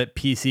Man is that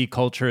PC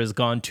culture has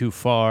gone too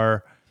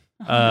far.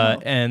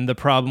 And the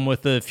problem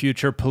with the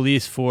future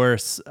police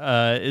force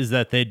is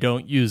that they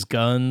don't use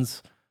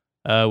guns,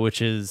 which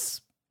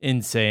is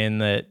insane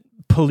that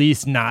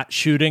police not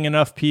shooting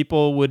enough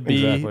people would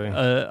be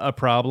a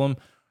problem.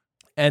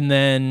 And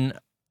then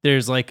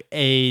there's like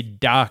a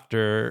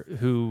doctor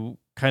who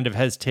kind of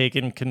has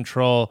taken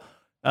control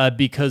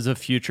because of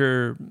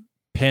future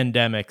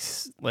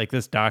pandemics. Like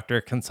this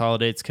doctor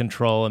consolidates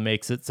control and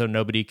makes it so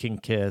nobody can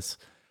kiss.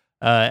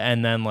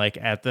 And then like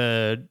at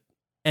the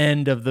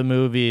end of the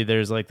movie,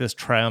 there's like this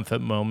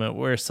triumphant moment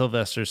where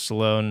Sylvester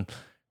Stallone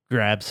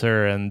grabs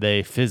her and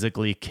they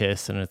physically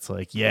kiss. And it's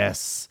like,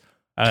 yes,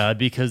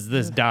 because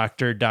this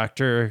Dr.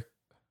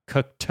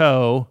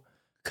 Cocteau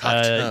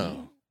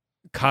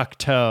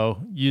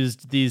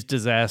used these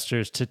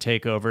disasters to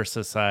take over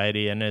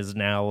society and is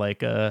now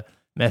like a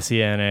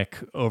messianic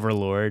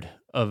overlord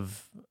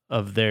of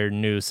their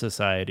new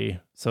society.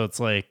 So it's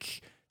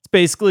like, it's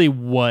basically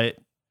what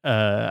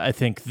I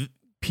think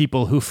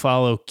people who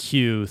follow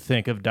Q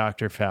think of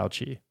Dr.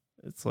 Fauci.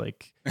 It's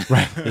like,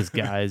 this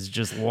guy's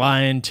just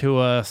lying to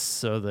us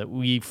so that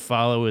we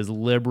follow his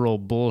liberal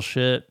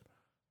bullshit.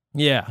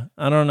 Yeah,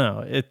 I don't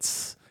know.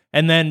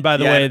 And then, by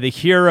the way, the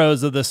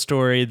heroes of the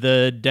story,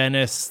 the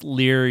Dennis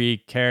Leary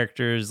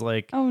characters,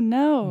 like, oh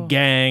no,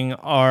 gang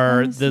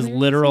are Dennis this Leary's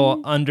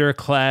literal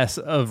underclass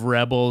of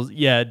rebels.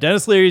 Yeah,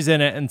 Dennis Leary's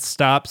in it and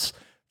stops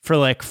for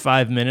like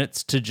 5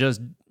 minutes to just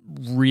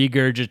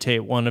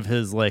regurgitate one of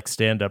his like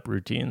stand-up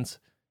routines.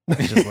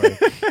 It's just like,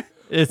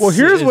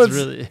 here's what's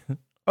really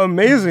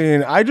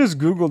amazing. I just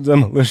Googled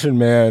Demolition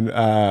Man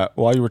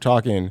while you were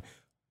talking.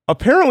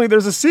 Apparently,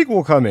 there's a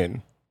sequel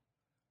coming.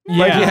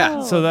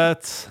 Yeah. So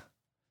that's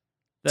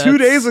 2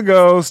 days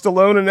ago,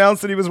 Stallone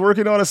announced that he was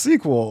working on a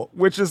sequel,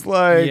 which is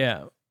like,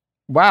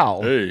 wow.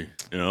 Hey,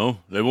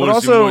 they want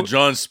to see more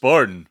John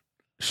Spartan.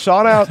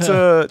 Shout out to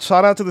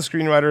the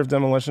screenwriter of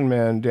Demolition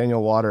Man,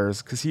 Daniel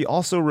Waters, because he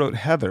also wrote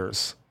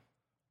Heathers,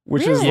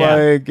 which is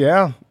like, he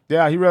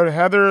wrote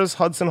Heathers,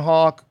 Hudson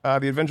Hawk,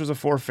 The Adventures of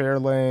Four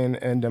Fairlane,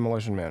 and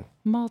Demolition Man.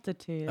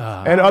 Multitude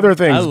and other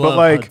things. I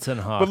love Hudson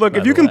Hawk, but look,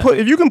 if you can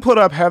put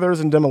up Heathers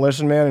and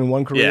Demolition Man in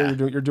one career,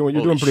 you're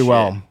doing pretty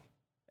well.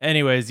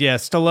 Anyways,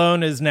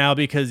 Stallone is now,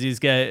 because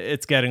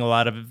it's getting a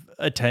lot of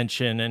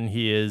attention, and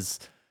he is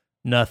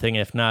nothing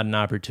if not an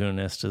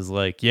opportunist. Is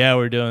like,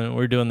 we're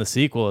doing the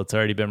sequel. It's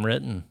already been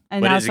written,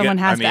 and now someone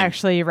has to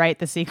actually write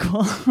the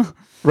sequel.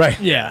 Right?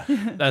 Yeah,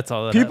 that's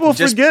all. People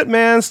forget,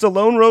 man.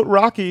 Stallone wrote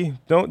Rocky.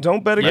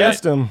 Don't bet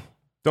against him.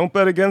 Don't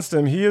bet against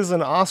him. He is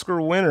an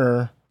Oscar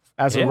winner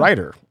as a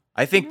writer.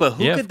 I think, but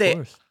who could they?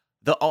 Course.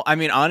 I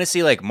mean,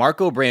 honestly, like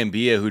Marco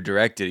Brambilla, who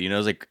directed, you know,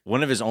 is like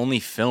one of his only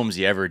films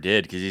he ever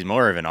did because he's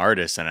more of an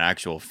artist than an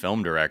actual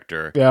film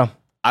director. Yeah.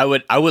 I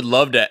would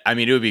love to. I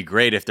mean, it would be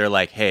great if they're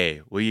like,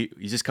 hey, will you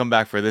just come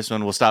back for this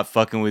one? We'll stop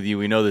fucking with you.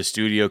 We know the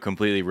studio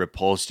completely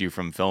repulsed you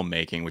from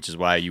filmmaking, which is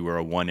why you were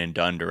a one and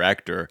done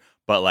director.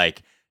 But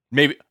like,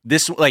 maybe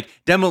this, like,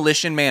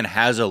 Demolition Man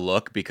has a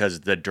look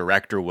because the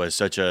director was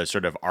such a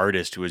sort of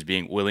artist who was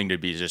being willing to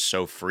be just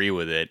so free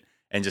with it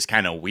and just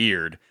kind of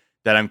weird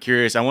that I'm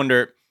curious. I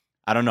wonder,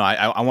 I don't know.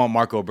 I want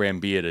Marco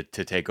Brambilla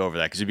to take over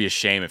that because it'd be a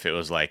shame if it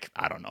was like,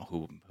 I don't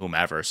know,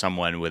 whomever,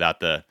 someone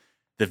without the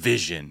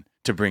vision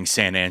to bring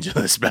San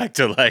Angeles back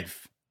to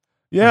life.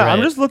 Yeah, Right.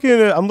 I'm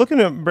looking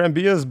at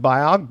Brambilla's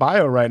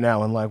bio right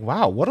now and like,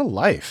 wow, what a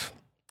life.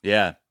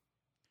 Yeah.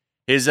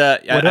 His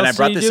What and else I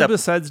brought did he this do up.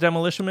 besides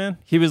Demolition Man?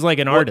 He was like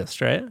an artist,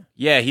 right?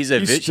 Yeah, he's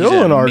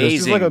Still an artist.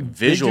 He's amazing like a big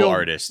visual deal-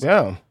 artist.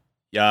 Yeah.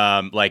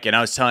 Like, and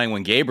I was telling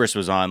when Gabrus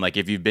was on, like,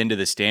 if you've been to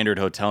the Standard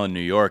Hotel in New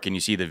York and you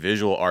see the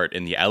visual art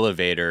in the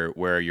elevator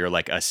where you're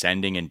like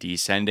ascending and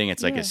descending,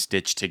 it's like a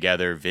stitched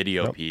together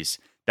video piece.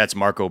 That's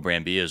Marco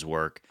Brambilla's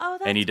work. Oh,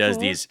 that's and he does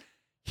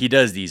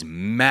cool. these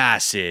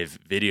massive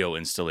video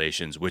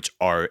installations, which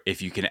are,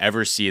 if you can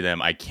ever see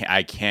them, I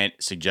can't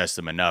suggest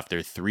them enough. They're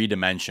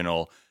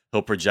 3-dimensional.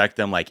 He'll project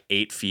them like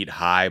 8 feet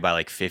high by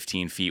like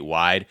 15 feet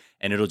wide,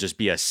 and it'll just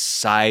be a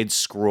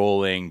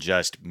side-scrolling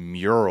just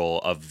mural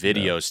of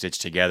video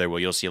stitched together where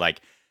you'll see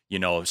like, you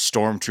know,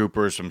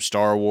 stormtroopers from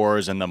Star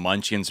Wars and the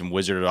Munchkins from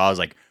Wizard of Oz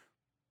like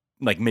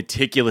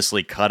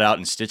meticulously cut out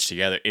and stitched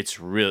together.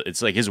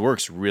 It's like his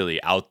work's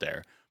really out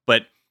there.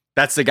 But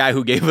that's the guy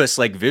who gave us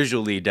like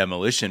visually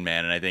Demolition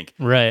Man, and I think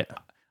Right.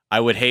 I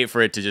would hate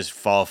for it to just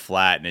fall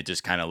flat and it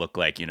just kind of look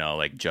like, you know,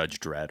 like Judge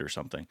Dredd or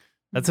something.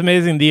 That's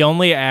amazing. The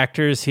only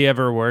actors he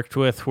ever worked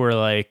with were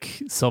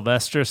like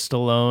Sylvester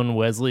Stallone,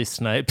 Wesley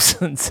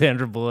Snipes, and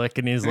Sandra Bullock,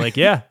 and he's like,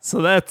 "Yeah,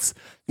 so that's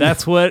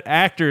what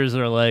actors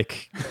are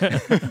like." I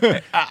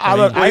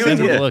think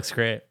Sandra Bullock's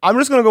great. I'm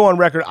just going to go on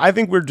record. I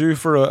think we're due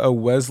for a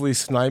Wesley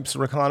Snipes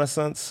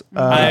reconnaissance.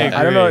 I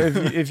don't know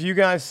agree. if you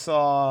guys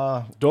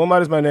saw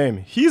Dolomite Is My Name.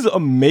 He's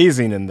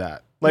amazing in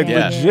that. Like,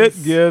 Yeah. legit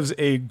Yes. gives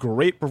a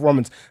great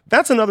performance.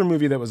 That's another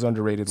movie that was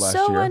underrated last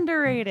So year,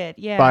 underrated.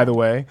 Yeah. by the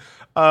way.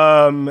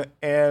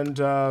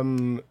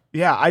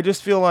 Yeah, I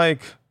just feel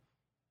like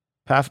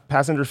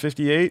Passenger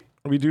 58.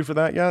 Are we due for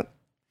that yet?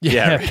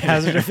 Yeah, right.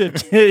 Passenger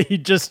 50. He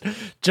just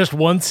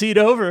one seat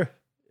over.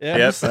 Yeah.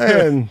 Yep.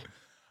 Saying.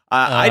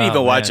 I'd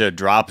even watch man. a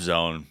Drop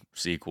Zone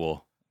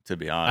sequel, to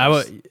be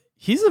honest.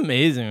 He's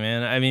amazing,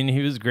 man. I mean,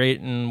 he was great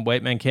in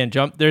White Man Can't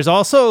Jump. There's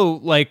also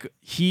like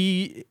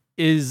he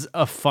is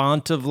a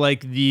font of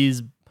like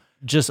these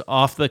just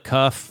off the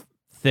cuff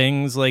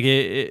things. Like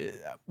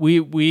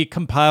we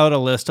compiled a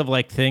list of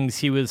like things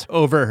he was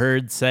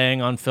overheard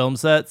saying on film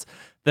sets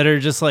that are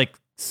just like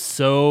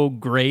so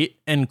great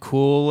and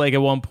cool. Like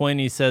at one point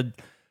he said,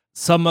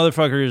 "Some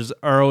motherfuckers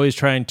are always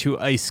trying to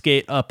ice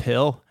skate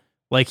uphill."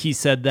 Like he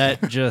said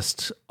that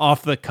just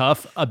off the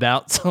cuff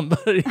about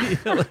somebody.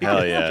 Like,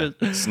 Hell yeah.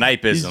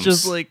 Snipisms. he's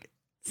just like,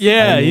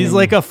 yeah, he's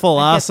like a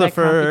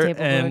philosopher coffee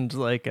table and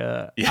like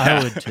a, Yeah.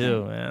 I would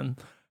too, man.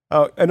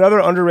 Another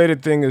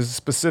underrated thing is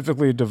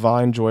specifically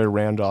Divine Joy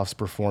Randolph's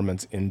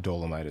performance in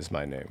Dolomite Is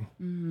My Name.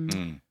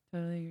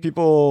 Totally agree.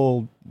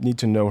 People need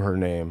to know her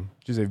name.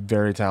 She's a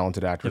very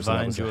talented actress, and that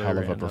Divine was a Joy hell of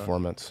a Randolph.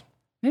 performance.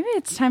 Maybe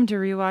it's time to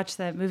rewatch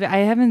that movie. I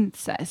haven't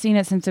seen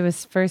it since it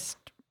was first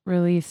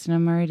released, and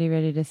I'm already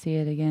ready to see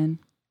it again.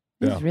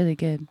 It was Yeah. really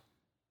good.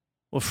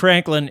 Well,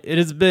 Franklin, it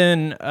has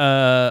been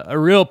a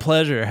real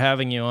pleasure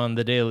having you on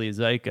the Daily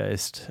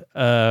Zeitgeist.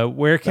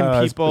 Where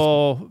can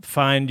people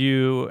find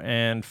you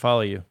and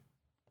follow you?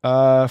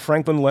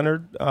 Franklin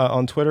Leonard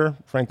on Twitter,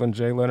 Franklin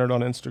J. Leonard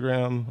on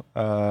Instagram.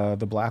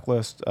 The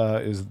Blacklist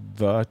is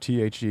the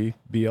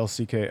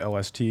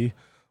THEBLCKLST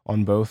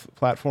on both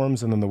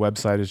platforms. And then the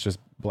website is just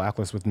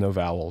Blacklist with no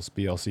vowels,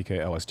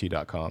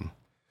 blcklst.com.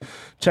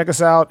 Check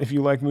us out if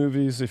you like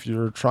movies, if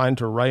you're trying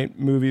to write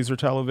movies or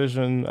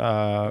television.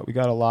 We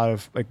got a lot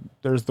of, like,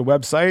 there's the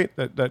website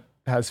that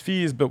has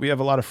fees, but we have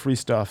a lot of free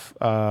stuff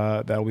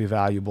that'll be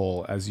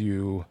valuable as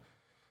you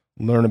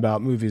learn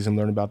about movies and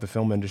learn about the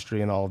film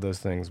industry and all of those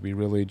things. We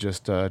really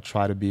just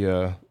try to be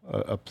a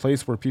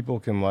place where people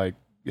can, like,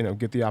 you know,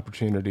 get the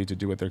opportunity to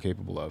do what they're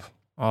capable of.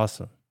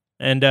 Awesome.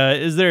 And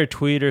is there a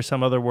tweet or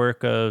some other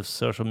work of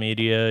social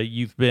media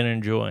you've been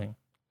enjoying?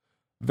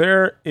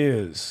 There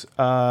is.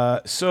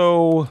 The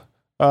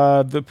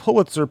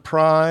Pulitzer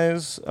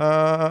Prize,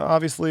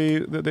 obviously,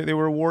 they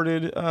were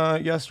awarded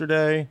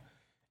yesterday,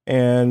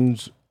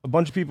 and a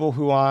bunch of people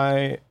who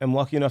I am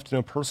lucky enough to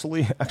know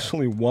personally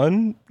actually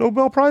won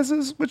Nobel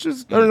Prizes, which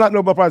is, or not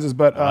Nobel Prizes,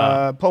 but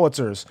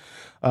Pulitzers.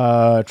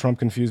 Trump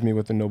confused me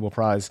with the Nobel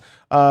Prize.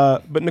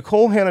 But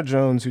Nicole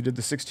Hannah-Jones, who did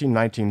the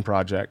 1619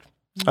 Project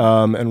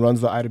and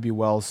runs the Ida B.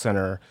 Wells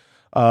Center,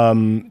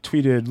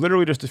 tweeted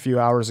literally just a few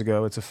hours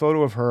ago. It's a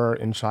photo of her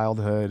in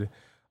childhood,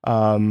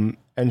 And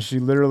she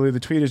literally, the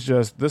tweet is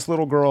just, this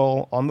little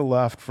girl on the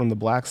left from the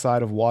black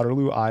side of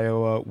Waterloo,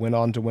 Iowa, went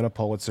on to win a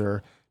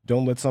Pulitzer.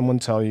 Don't let someone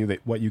tell you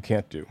that what you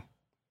can't do.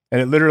 And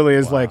it literally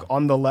is like,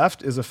 on the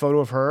left is a photo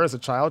of her as a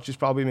child. She's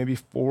probably maybe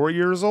 4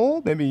 years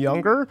old, maybe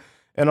younger.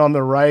 And on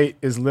the right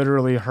is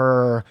literally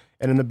her.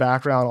 And in the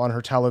background on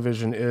her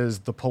television is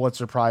the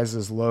Pulitzer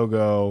Prizes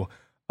logo.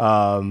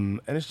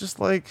 And it's just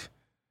like,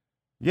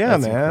 yeah,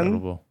 That's man.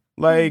 incredible.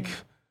 Like,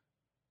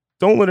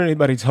 don't let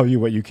anybody tell you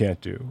what you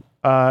can't do.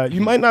 You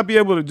might not be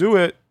able to do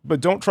it,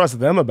 but don't trust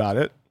them about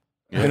it.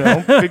 You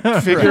know,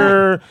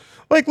 figure,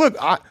 like, look,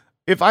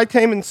 if I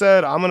came and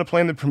said, I'm going to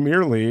play in the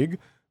Premier League,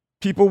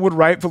 people would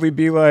rightfully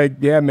be like,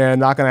 yeah, man,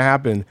 not going to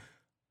happen.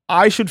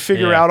 I should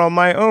figure out on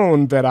my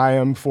own that I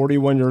am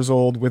 41 years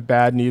old with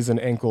bad knees and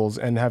ankles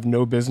and have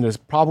no business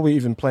probably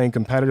even playing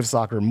competitive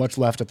soccer, much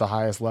left at the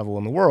highest level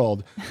in the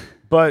world.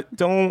 But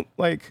don't,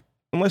 like,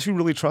 unless you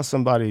really trust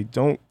somebody,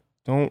 don't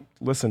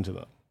listen to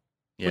them.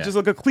 Yeah. Which is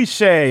like a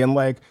cliche and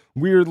like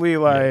weirdly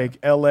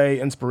like LA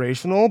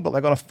inspirational, but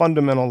like on a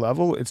fundamental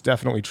level, it's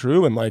definitely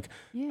true. And like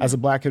as a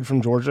black kid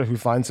from Georgia who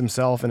finds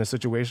himself in a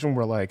situation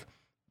where like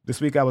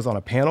this week I was on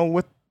a panel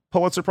with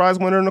Pulitzer Prize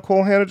winner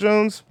Nicole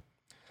Hannah-Jones.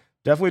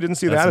 Definitely didn't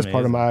see that as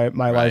part of my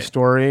life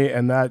story.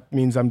 And that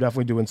means I'm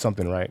definitely doing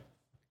something right.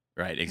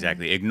 Right,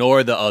 exactly.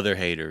 Ignore the other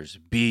haters.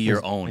 Be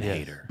your own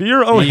hater. Be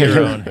your own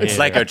hater. It's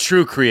like a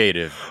true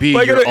creative. Be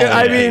like your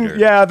own hater.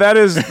 Yeah, that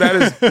is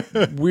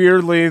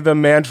weirdly the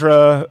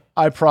mantra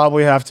I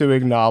probably have to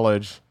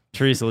acknowledge.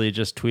 Teresa Lee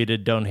just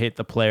tweeted, "Don't hate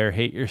the player,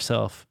 hate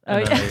yourself." Oh,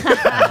 yeah.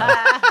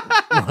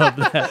 I love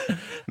that.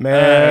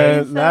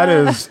 Man, that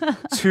is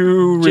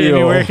too real.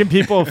 Jamie, where can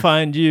people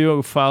find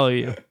you, follow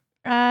you?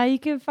 You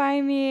can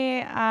find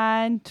me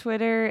on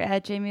Twitter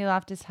at Jamie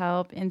Loftus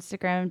Help,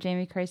 Instagram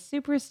Jamie Christ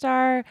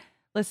Superstar.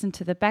 Listen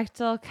to the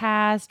Bechtel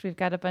cast. We've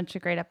got a bunch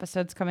of great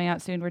episodes coming out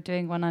soon. We're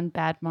doing one on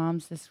bad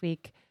moms this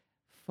week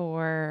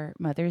for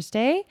Mother's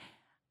Day.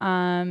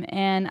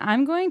 And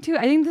I'm going to,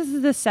 I think this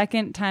is the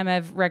second time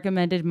I've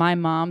recommended my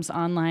mom's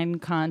online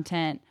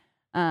content.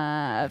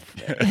 But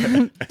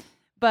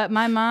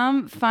my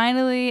mom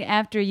finally,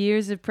 after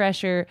years of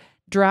pressure,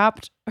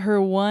 dropped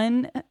her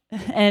one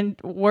and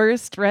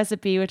worst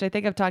recipe, which I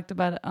think I've talked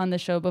about on the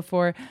show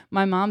before,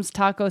 my mom's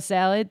taco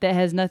salad that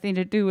has nothing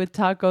to do with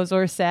tacos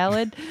or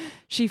salad.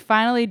 She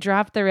finally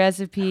dropped the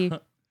recipe,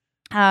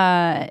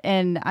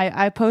 and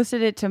I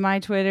posted it to my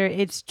Twitter.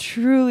 It's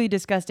truly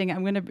disgusting.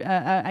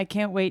 I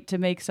can't wait to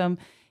make some.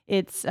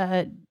 It's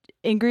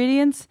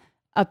ingredients: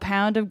 a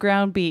pound of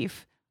ground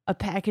beef, a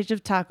package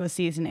of taco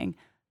seasoning,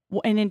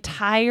 an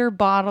entire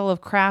bottle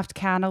of Kraft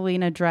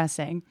Catalina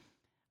dressing,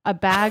 a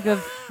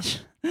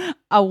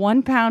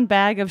 1 pound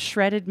bag of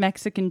shredded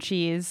Mexican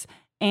cheese,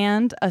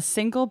 and a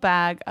single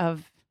bag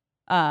of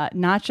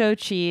nacho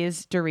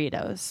cheese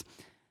Doritos.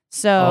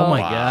 So, oh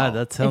my God,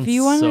 that sounds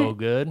so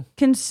good.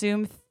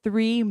 Consume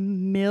 3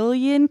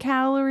 million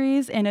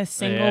calories in a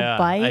single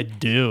bite. I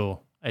do.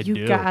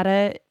 You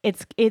gotta.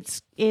 It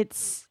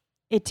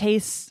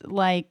tastes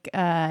like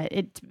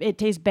it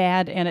tastes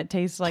bad, and it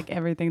tastes like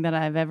everything that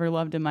I've ever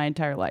loved in my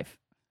entire life.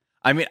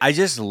 I mean, I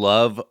just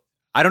love.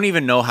 I don't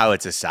even know how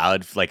it's a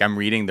salad. Like, I'm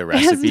reading the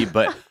recipe,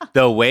 but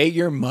the way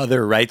your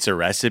mother writes a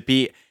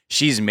recipe,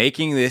 she's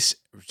making this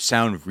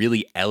sound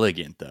really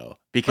elegant, though,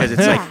 because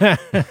it's like,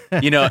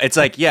 it's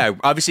like,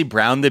 obviously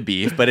brown the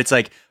beef, but it's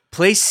like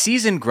place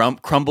seasoned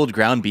crumbled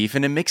ground beef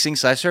in a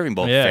mixing/serving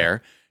bowl.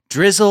 Fair.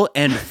 Drizzle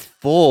and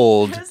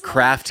fold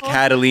Kraft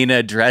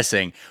Catalina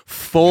dressing.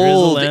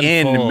 Fold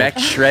in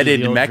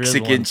shredded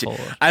Mexican cheese.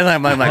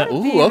 I'm like,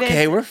 ooh,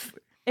 okay,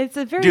 It's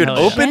a very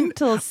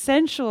gentle,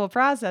 sensual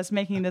process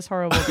making this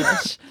horrible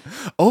dish.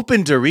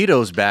 Open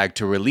Doritos bag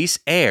to release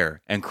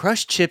air and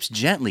crush chips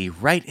gently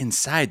right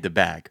inside the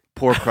bag.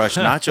 Pour crushed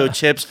nacho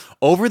chips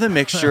over the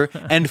mixture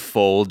and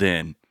fold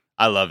in.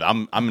 I love it.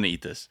 I'm going to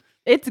eat this.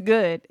 It's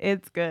good.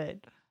 It's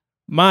good.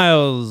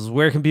 Miles,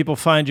 where can people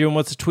find you and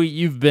what's a tweet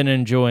you've been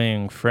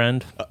enjoying,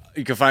 friend?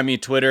 You can find me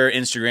Twitter,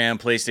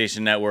 Instagram, PlayStation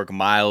Network,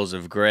 Miles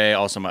of Gray.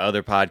 Also my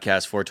other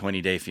podcast,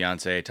 420 Day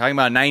Fiancé, talking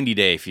about 90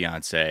 Day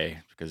Fiancé,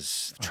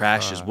 because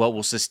trash is what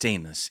will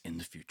sustain us in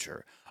the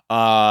future.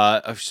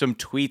 Some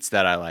tweets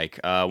that I like.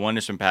 One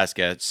is from past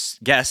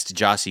guest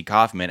Jossie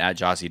Kaufman at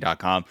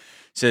jossie.com.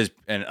 Says,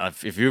 and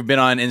if you've been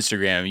on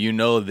Instagram, you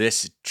know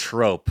this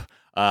trope.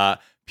 Her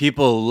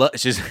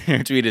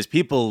tweet is,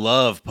 people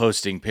love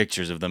posting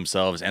pictures of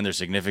themselves and their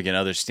significant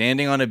other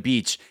standing on a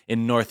beach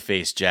in North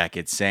Face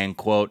jackets saying,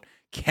 quote,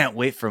 can't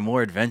wait for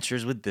more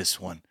adventures with this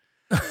one.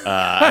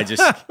 I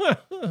just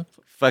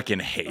fucking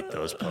hate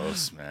those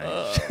posts,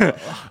 man.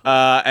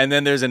 And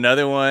then there's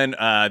another one.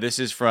 This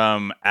is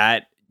from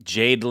at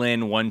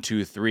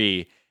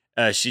Jadelyn123.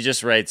 She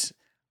just writes,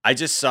 I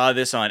just saw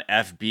this on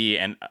FB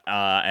and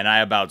I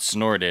about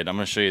snorted. I'm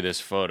going to show you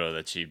this photo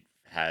that she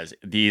has.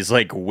 These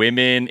like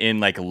women in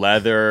like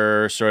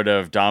leather sort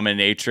of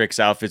dominatrix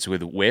outfits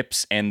with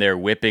whips, and they're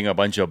whipping a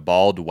bunch of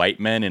bald white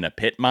men in a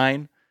pit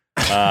mine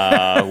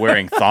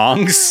wearing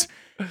thongs.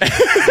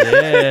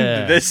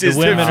 Yeah. This is the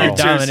women are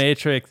future.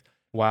 dominatrix.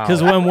 Wow.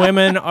 Because when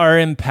women are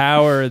in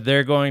power,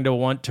 they're going to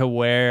want to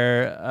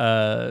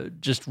wear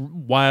just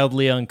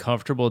wildly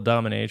uncomfortable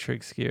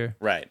dominatrix gear.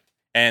 Right.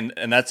 And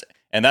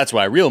that's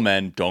why real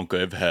men don't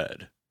give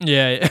head.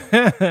 Yeah,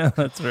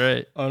 that's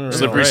right. Unreal.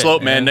 Slippery Right,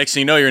 slope, man. man. Next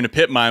thing you know, you're in a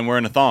pit mine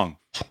wearing a thong.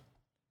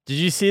 Did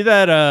you see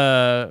that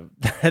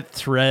that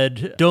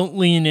thread? Don't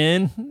lean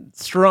in,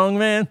 strong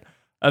man,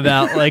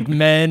 about like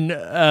men.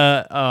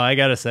 I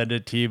gotta send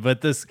it to you.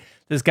 But this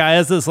guy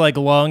has this like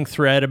long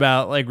thread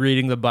about like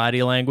reading the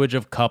body language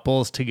of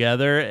couples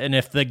together, and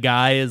if the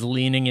guy is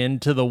leaning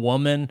into the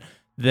woman,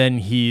 then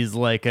he's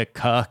like a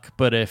cuck.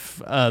 But if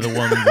the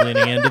woman's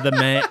leaning into the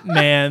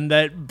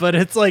man, but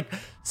it's like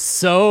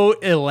so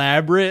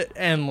elaborate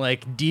and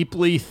like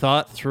deeply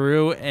thought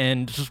through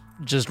and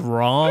just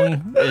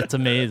wrong. It's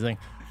amazing.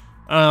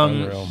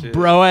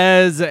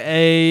 Broaz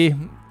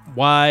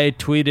A.Y.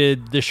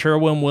 tweeted, the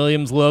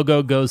Sherwin-Williams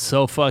logo goes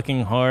so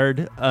fucking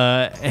hard.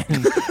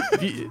 And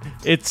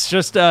it's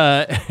just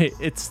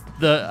it's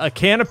a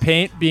can of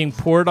paint being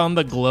poured on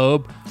the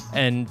globe,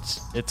 and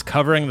it's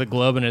covering the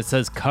globe, and it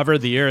says cover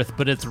the earth,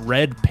 but it's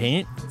red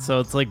paint. So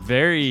it's like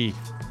very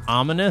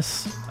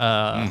ominous.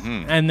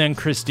 And then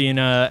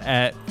Christina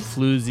at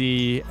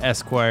Floozy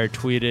Esquire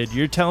tweeted,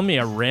 you're telling me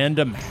a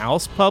random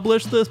house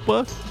published this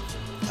book?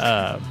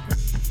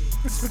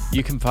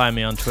 You can find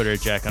me on Twitter at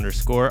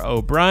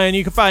Jack_O'Brien.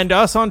 You can find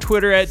us on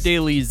Twitter at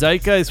Daily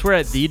Zeitgeist. We're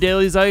at The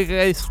Daily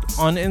Zeitgeist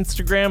on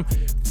Instagram.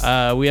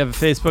 We have a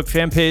Facebook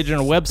fan page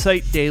and a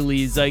website,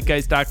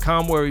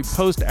 dailyzeitgeist.com, where we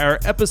post our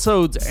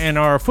episodes and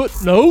our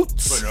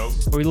footnotes.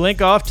 Where we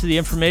link off to the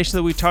information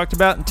that we talked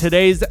about in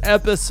today's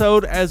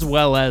episode, as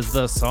well as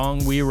the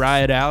song we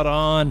ride out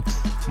on.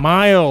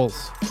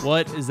 Miles,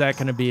 what is that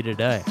going to be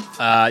today?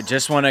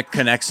 Just want to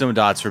connect some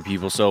dots for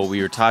people. So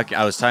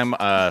I was talking,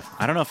 I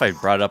don't know if I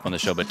brought it up on the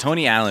show, but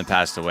Tony Allen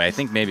passed away. I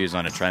think maybe it was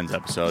on a Trends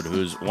episode,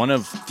 who's one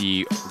of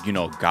the,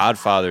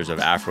 godfathers of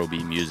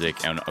Afrobeat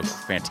music and a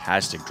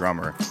fantastic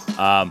drummer.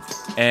 A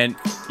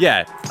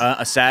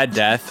sad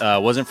death.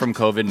 Wasn't from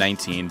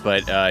COVID-19,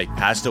 but he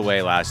passed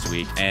away last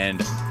week.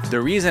 And the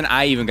reason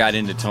I even got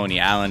into Tony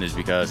Allen is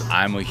because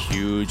I'm a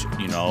huge,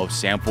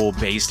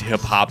 sample-based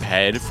hip-hop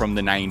head from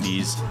the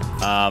 90s.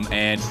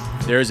 And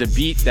there's a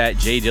beat that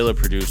Jay Dilla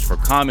produced for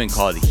Common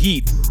called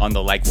Heat on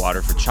the Like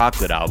Water for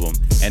Chocolate album.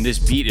 And this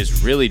beat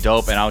is really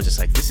dope. And I was just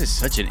like, this is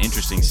such an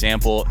interesting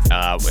sample.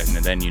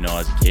 And then,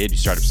 as a kid, you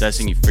start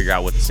obsessing, you figure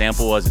out what the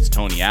sample was. It's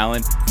Tony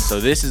Allen.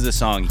 So this is the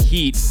song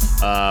Heat,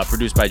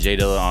 produced by Jay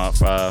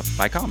Dilla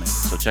by Common.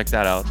 So check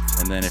that out.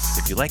 And then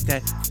if you like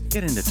that,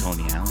 get into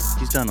Tony Allen.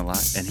 He's done a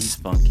lot, and he's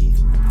funky.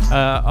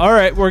 All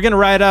right, we're going to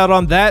ride out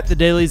on that. The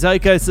Daily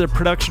Zeitgeist is a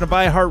production of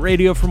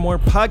iHeartRadio. For more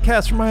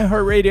podcasts from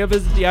iHeartRadio,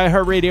 visit the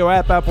iHeartRadio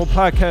app, Apple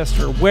Podcasts,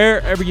 or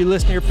wherever you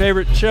listen to your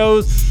favorite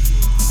shows.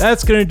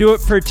 That's going to do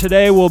it for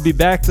today. We'll be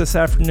back this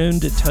afternoon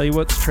to tell you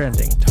what's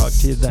trending. Talk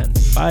to you then.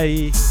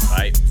 Bye.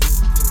 Bye.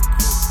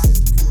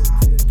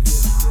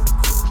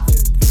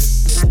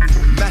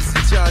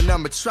 Message on a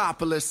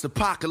metropolis,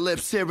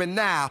 apocalypse here and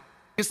now.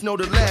 It's know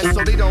the land,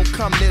 so they don't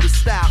come near the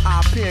style.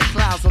 I appear in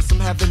clouds on some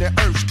heaven and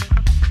earth.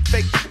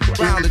 Fake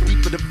around, the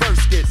deeper the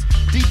verse gets.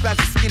 Deep as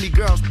a skinny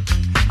girl.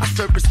 I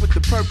surface with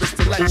the purpose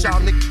to let y'all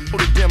niggas know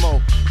the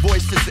demo.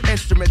 Voice is an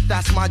instrument,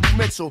 that's my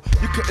mental.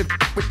 You couldn't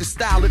with the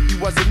style if you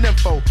was an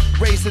info.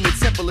 Raised in the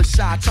temple of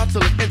shy, try to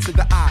look into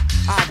the eye.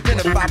 I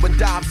identify with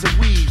dives and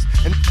weaves,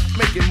 and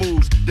making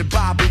moves, the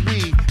bob and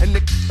weave. And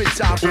the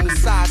bitch out from the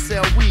side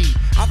sell weed.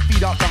 I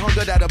feed off the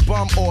hunger that a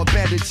bum or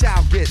abandoned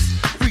child gets.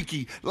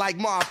 Freaky, like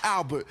Marv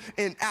Albert,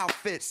 in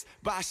outfits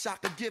by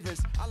Shaka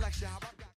Givens. I like how I got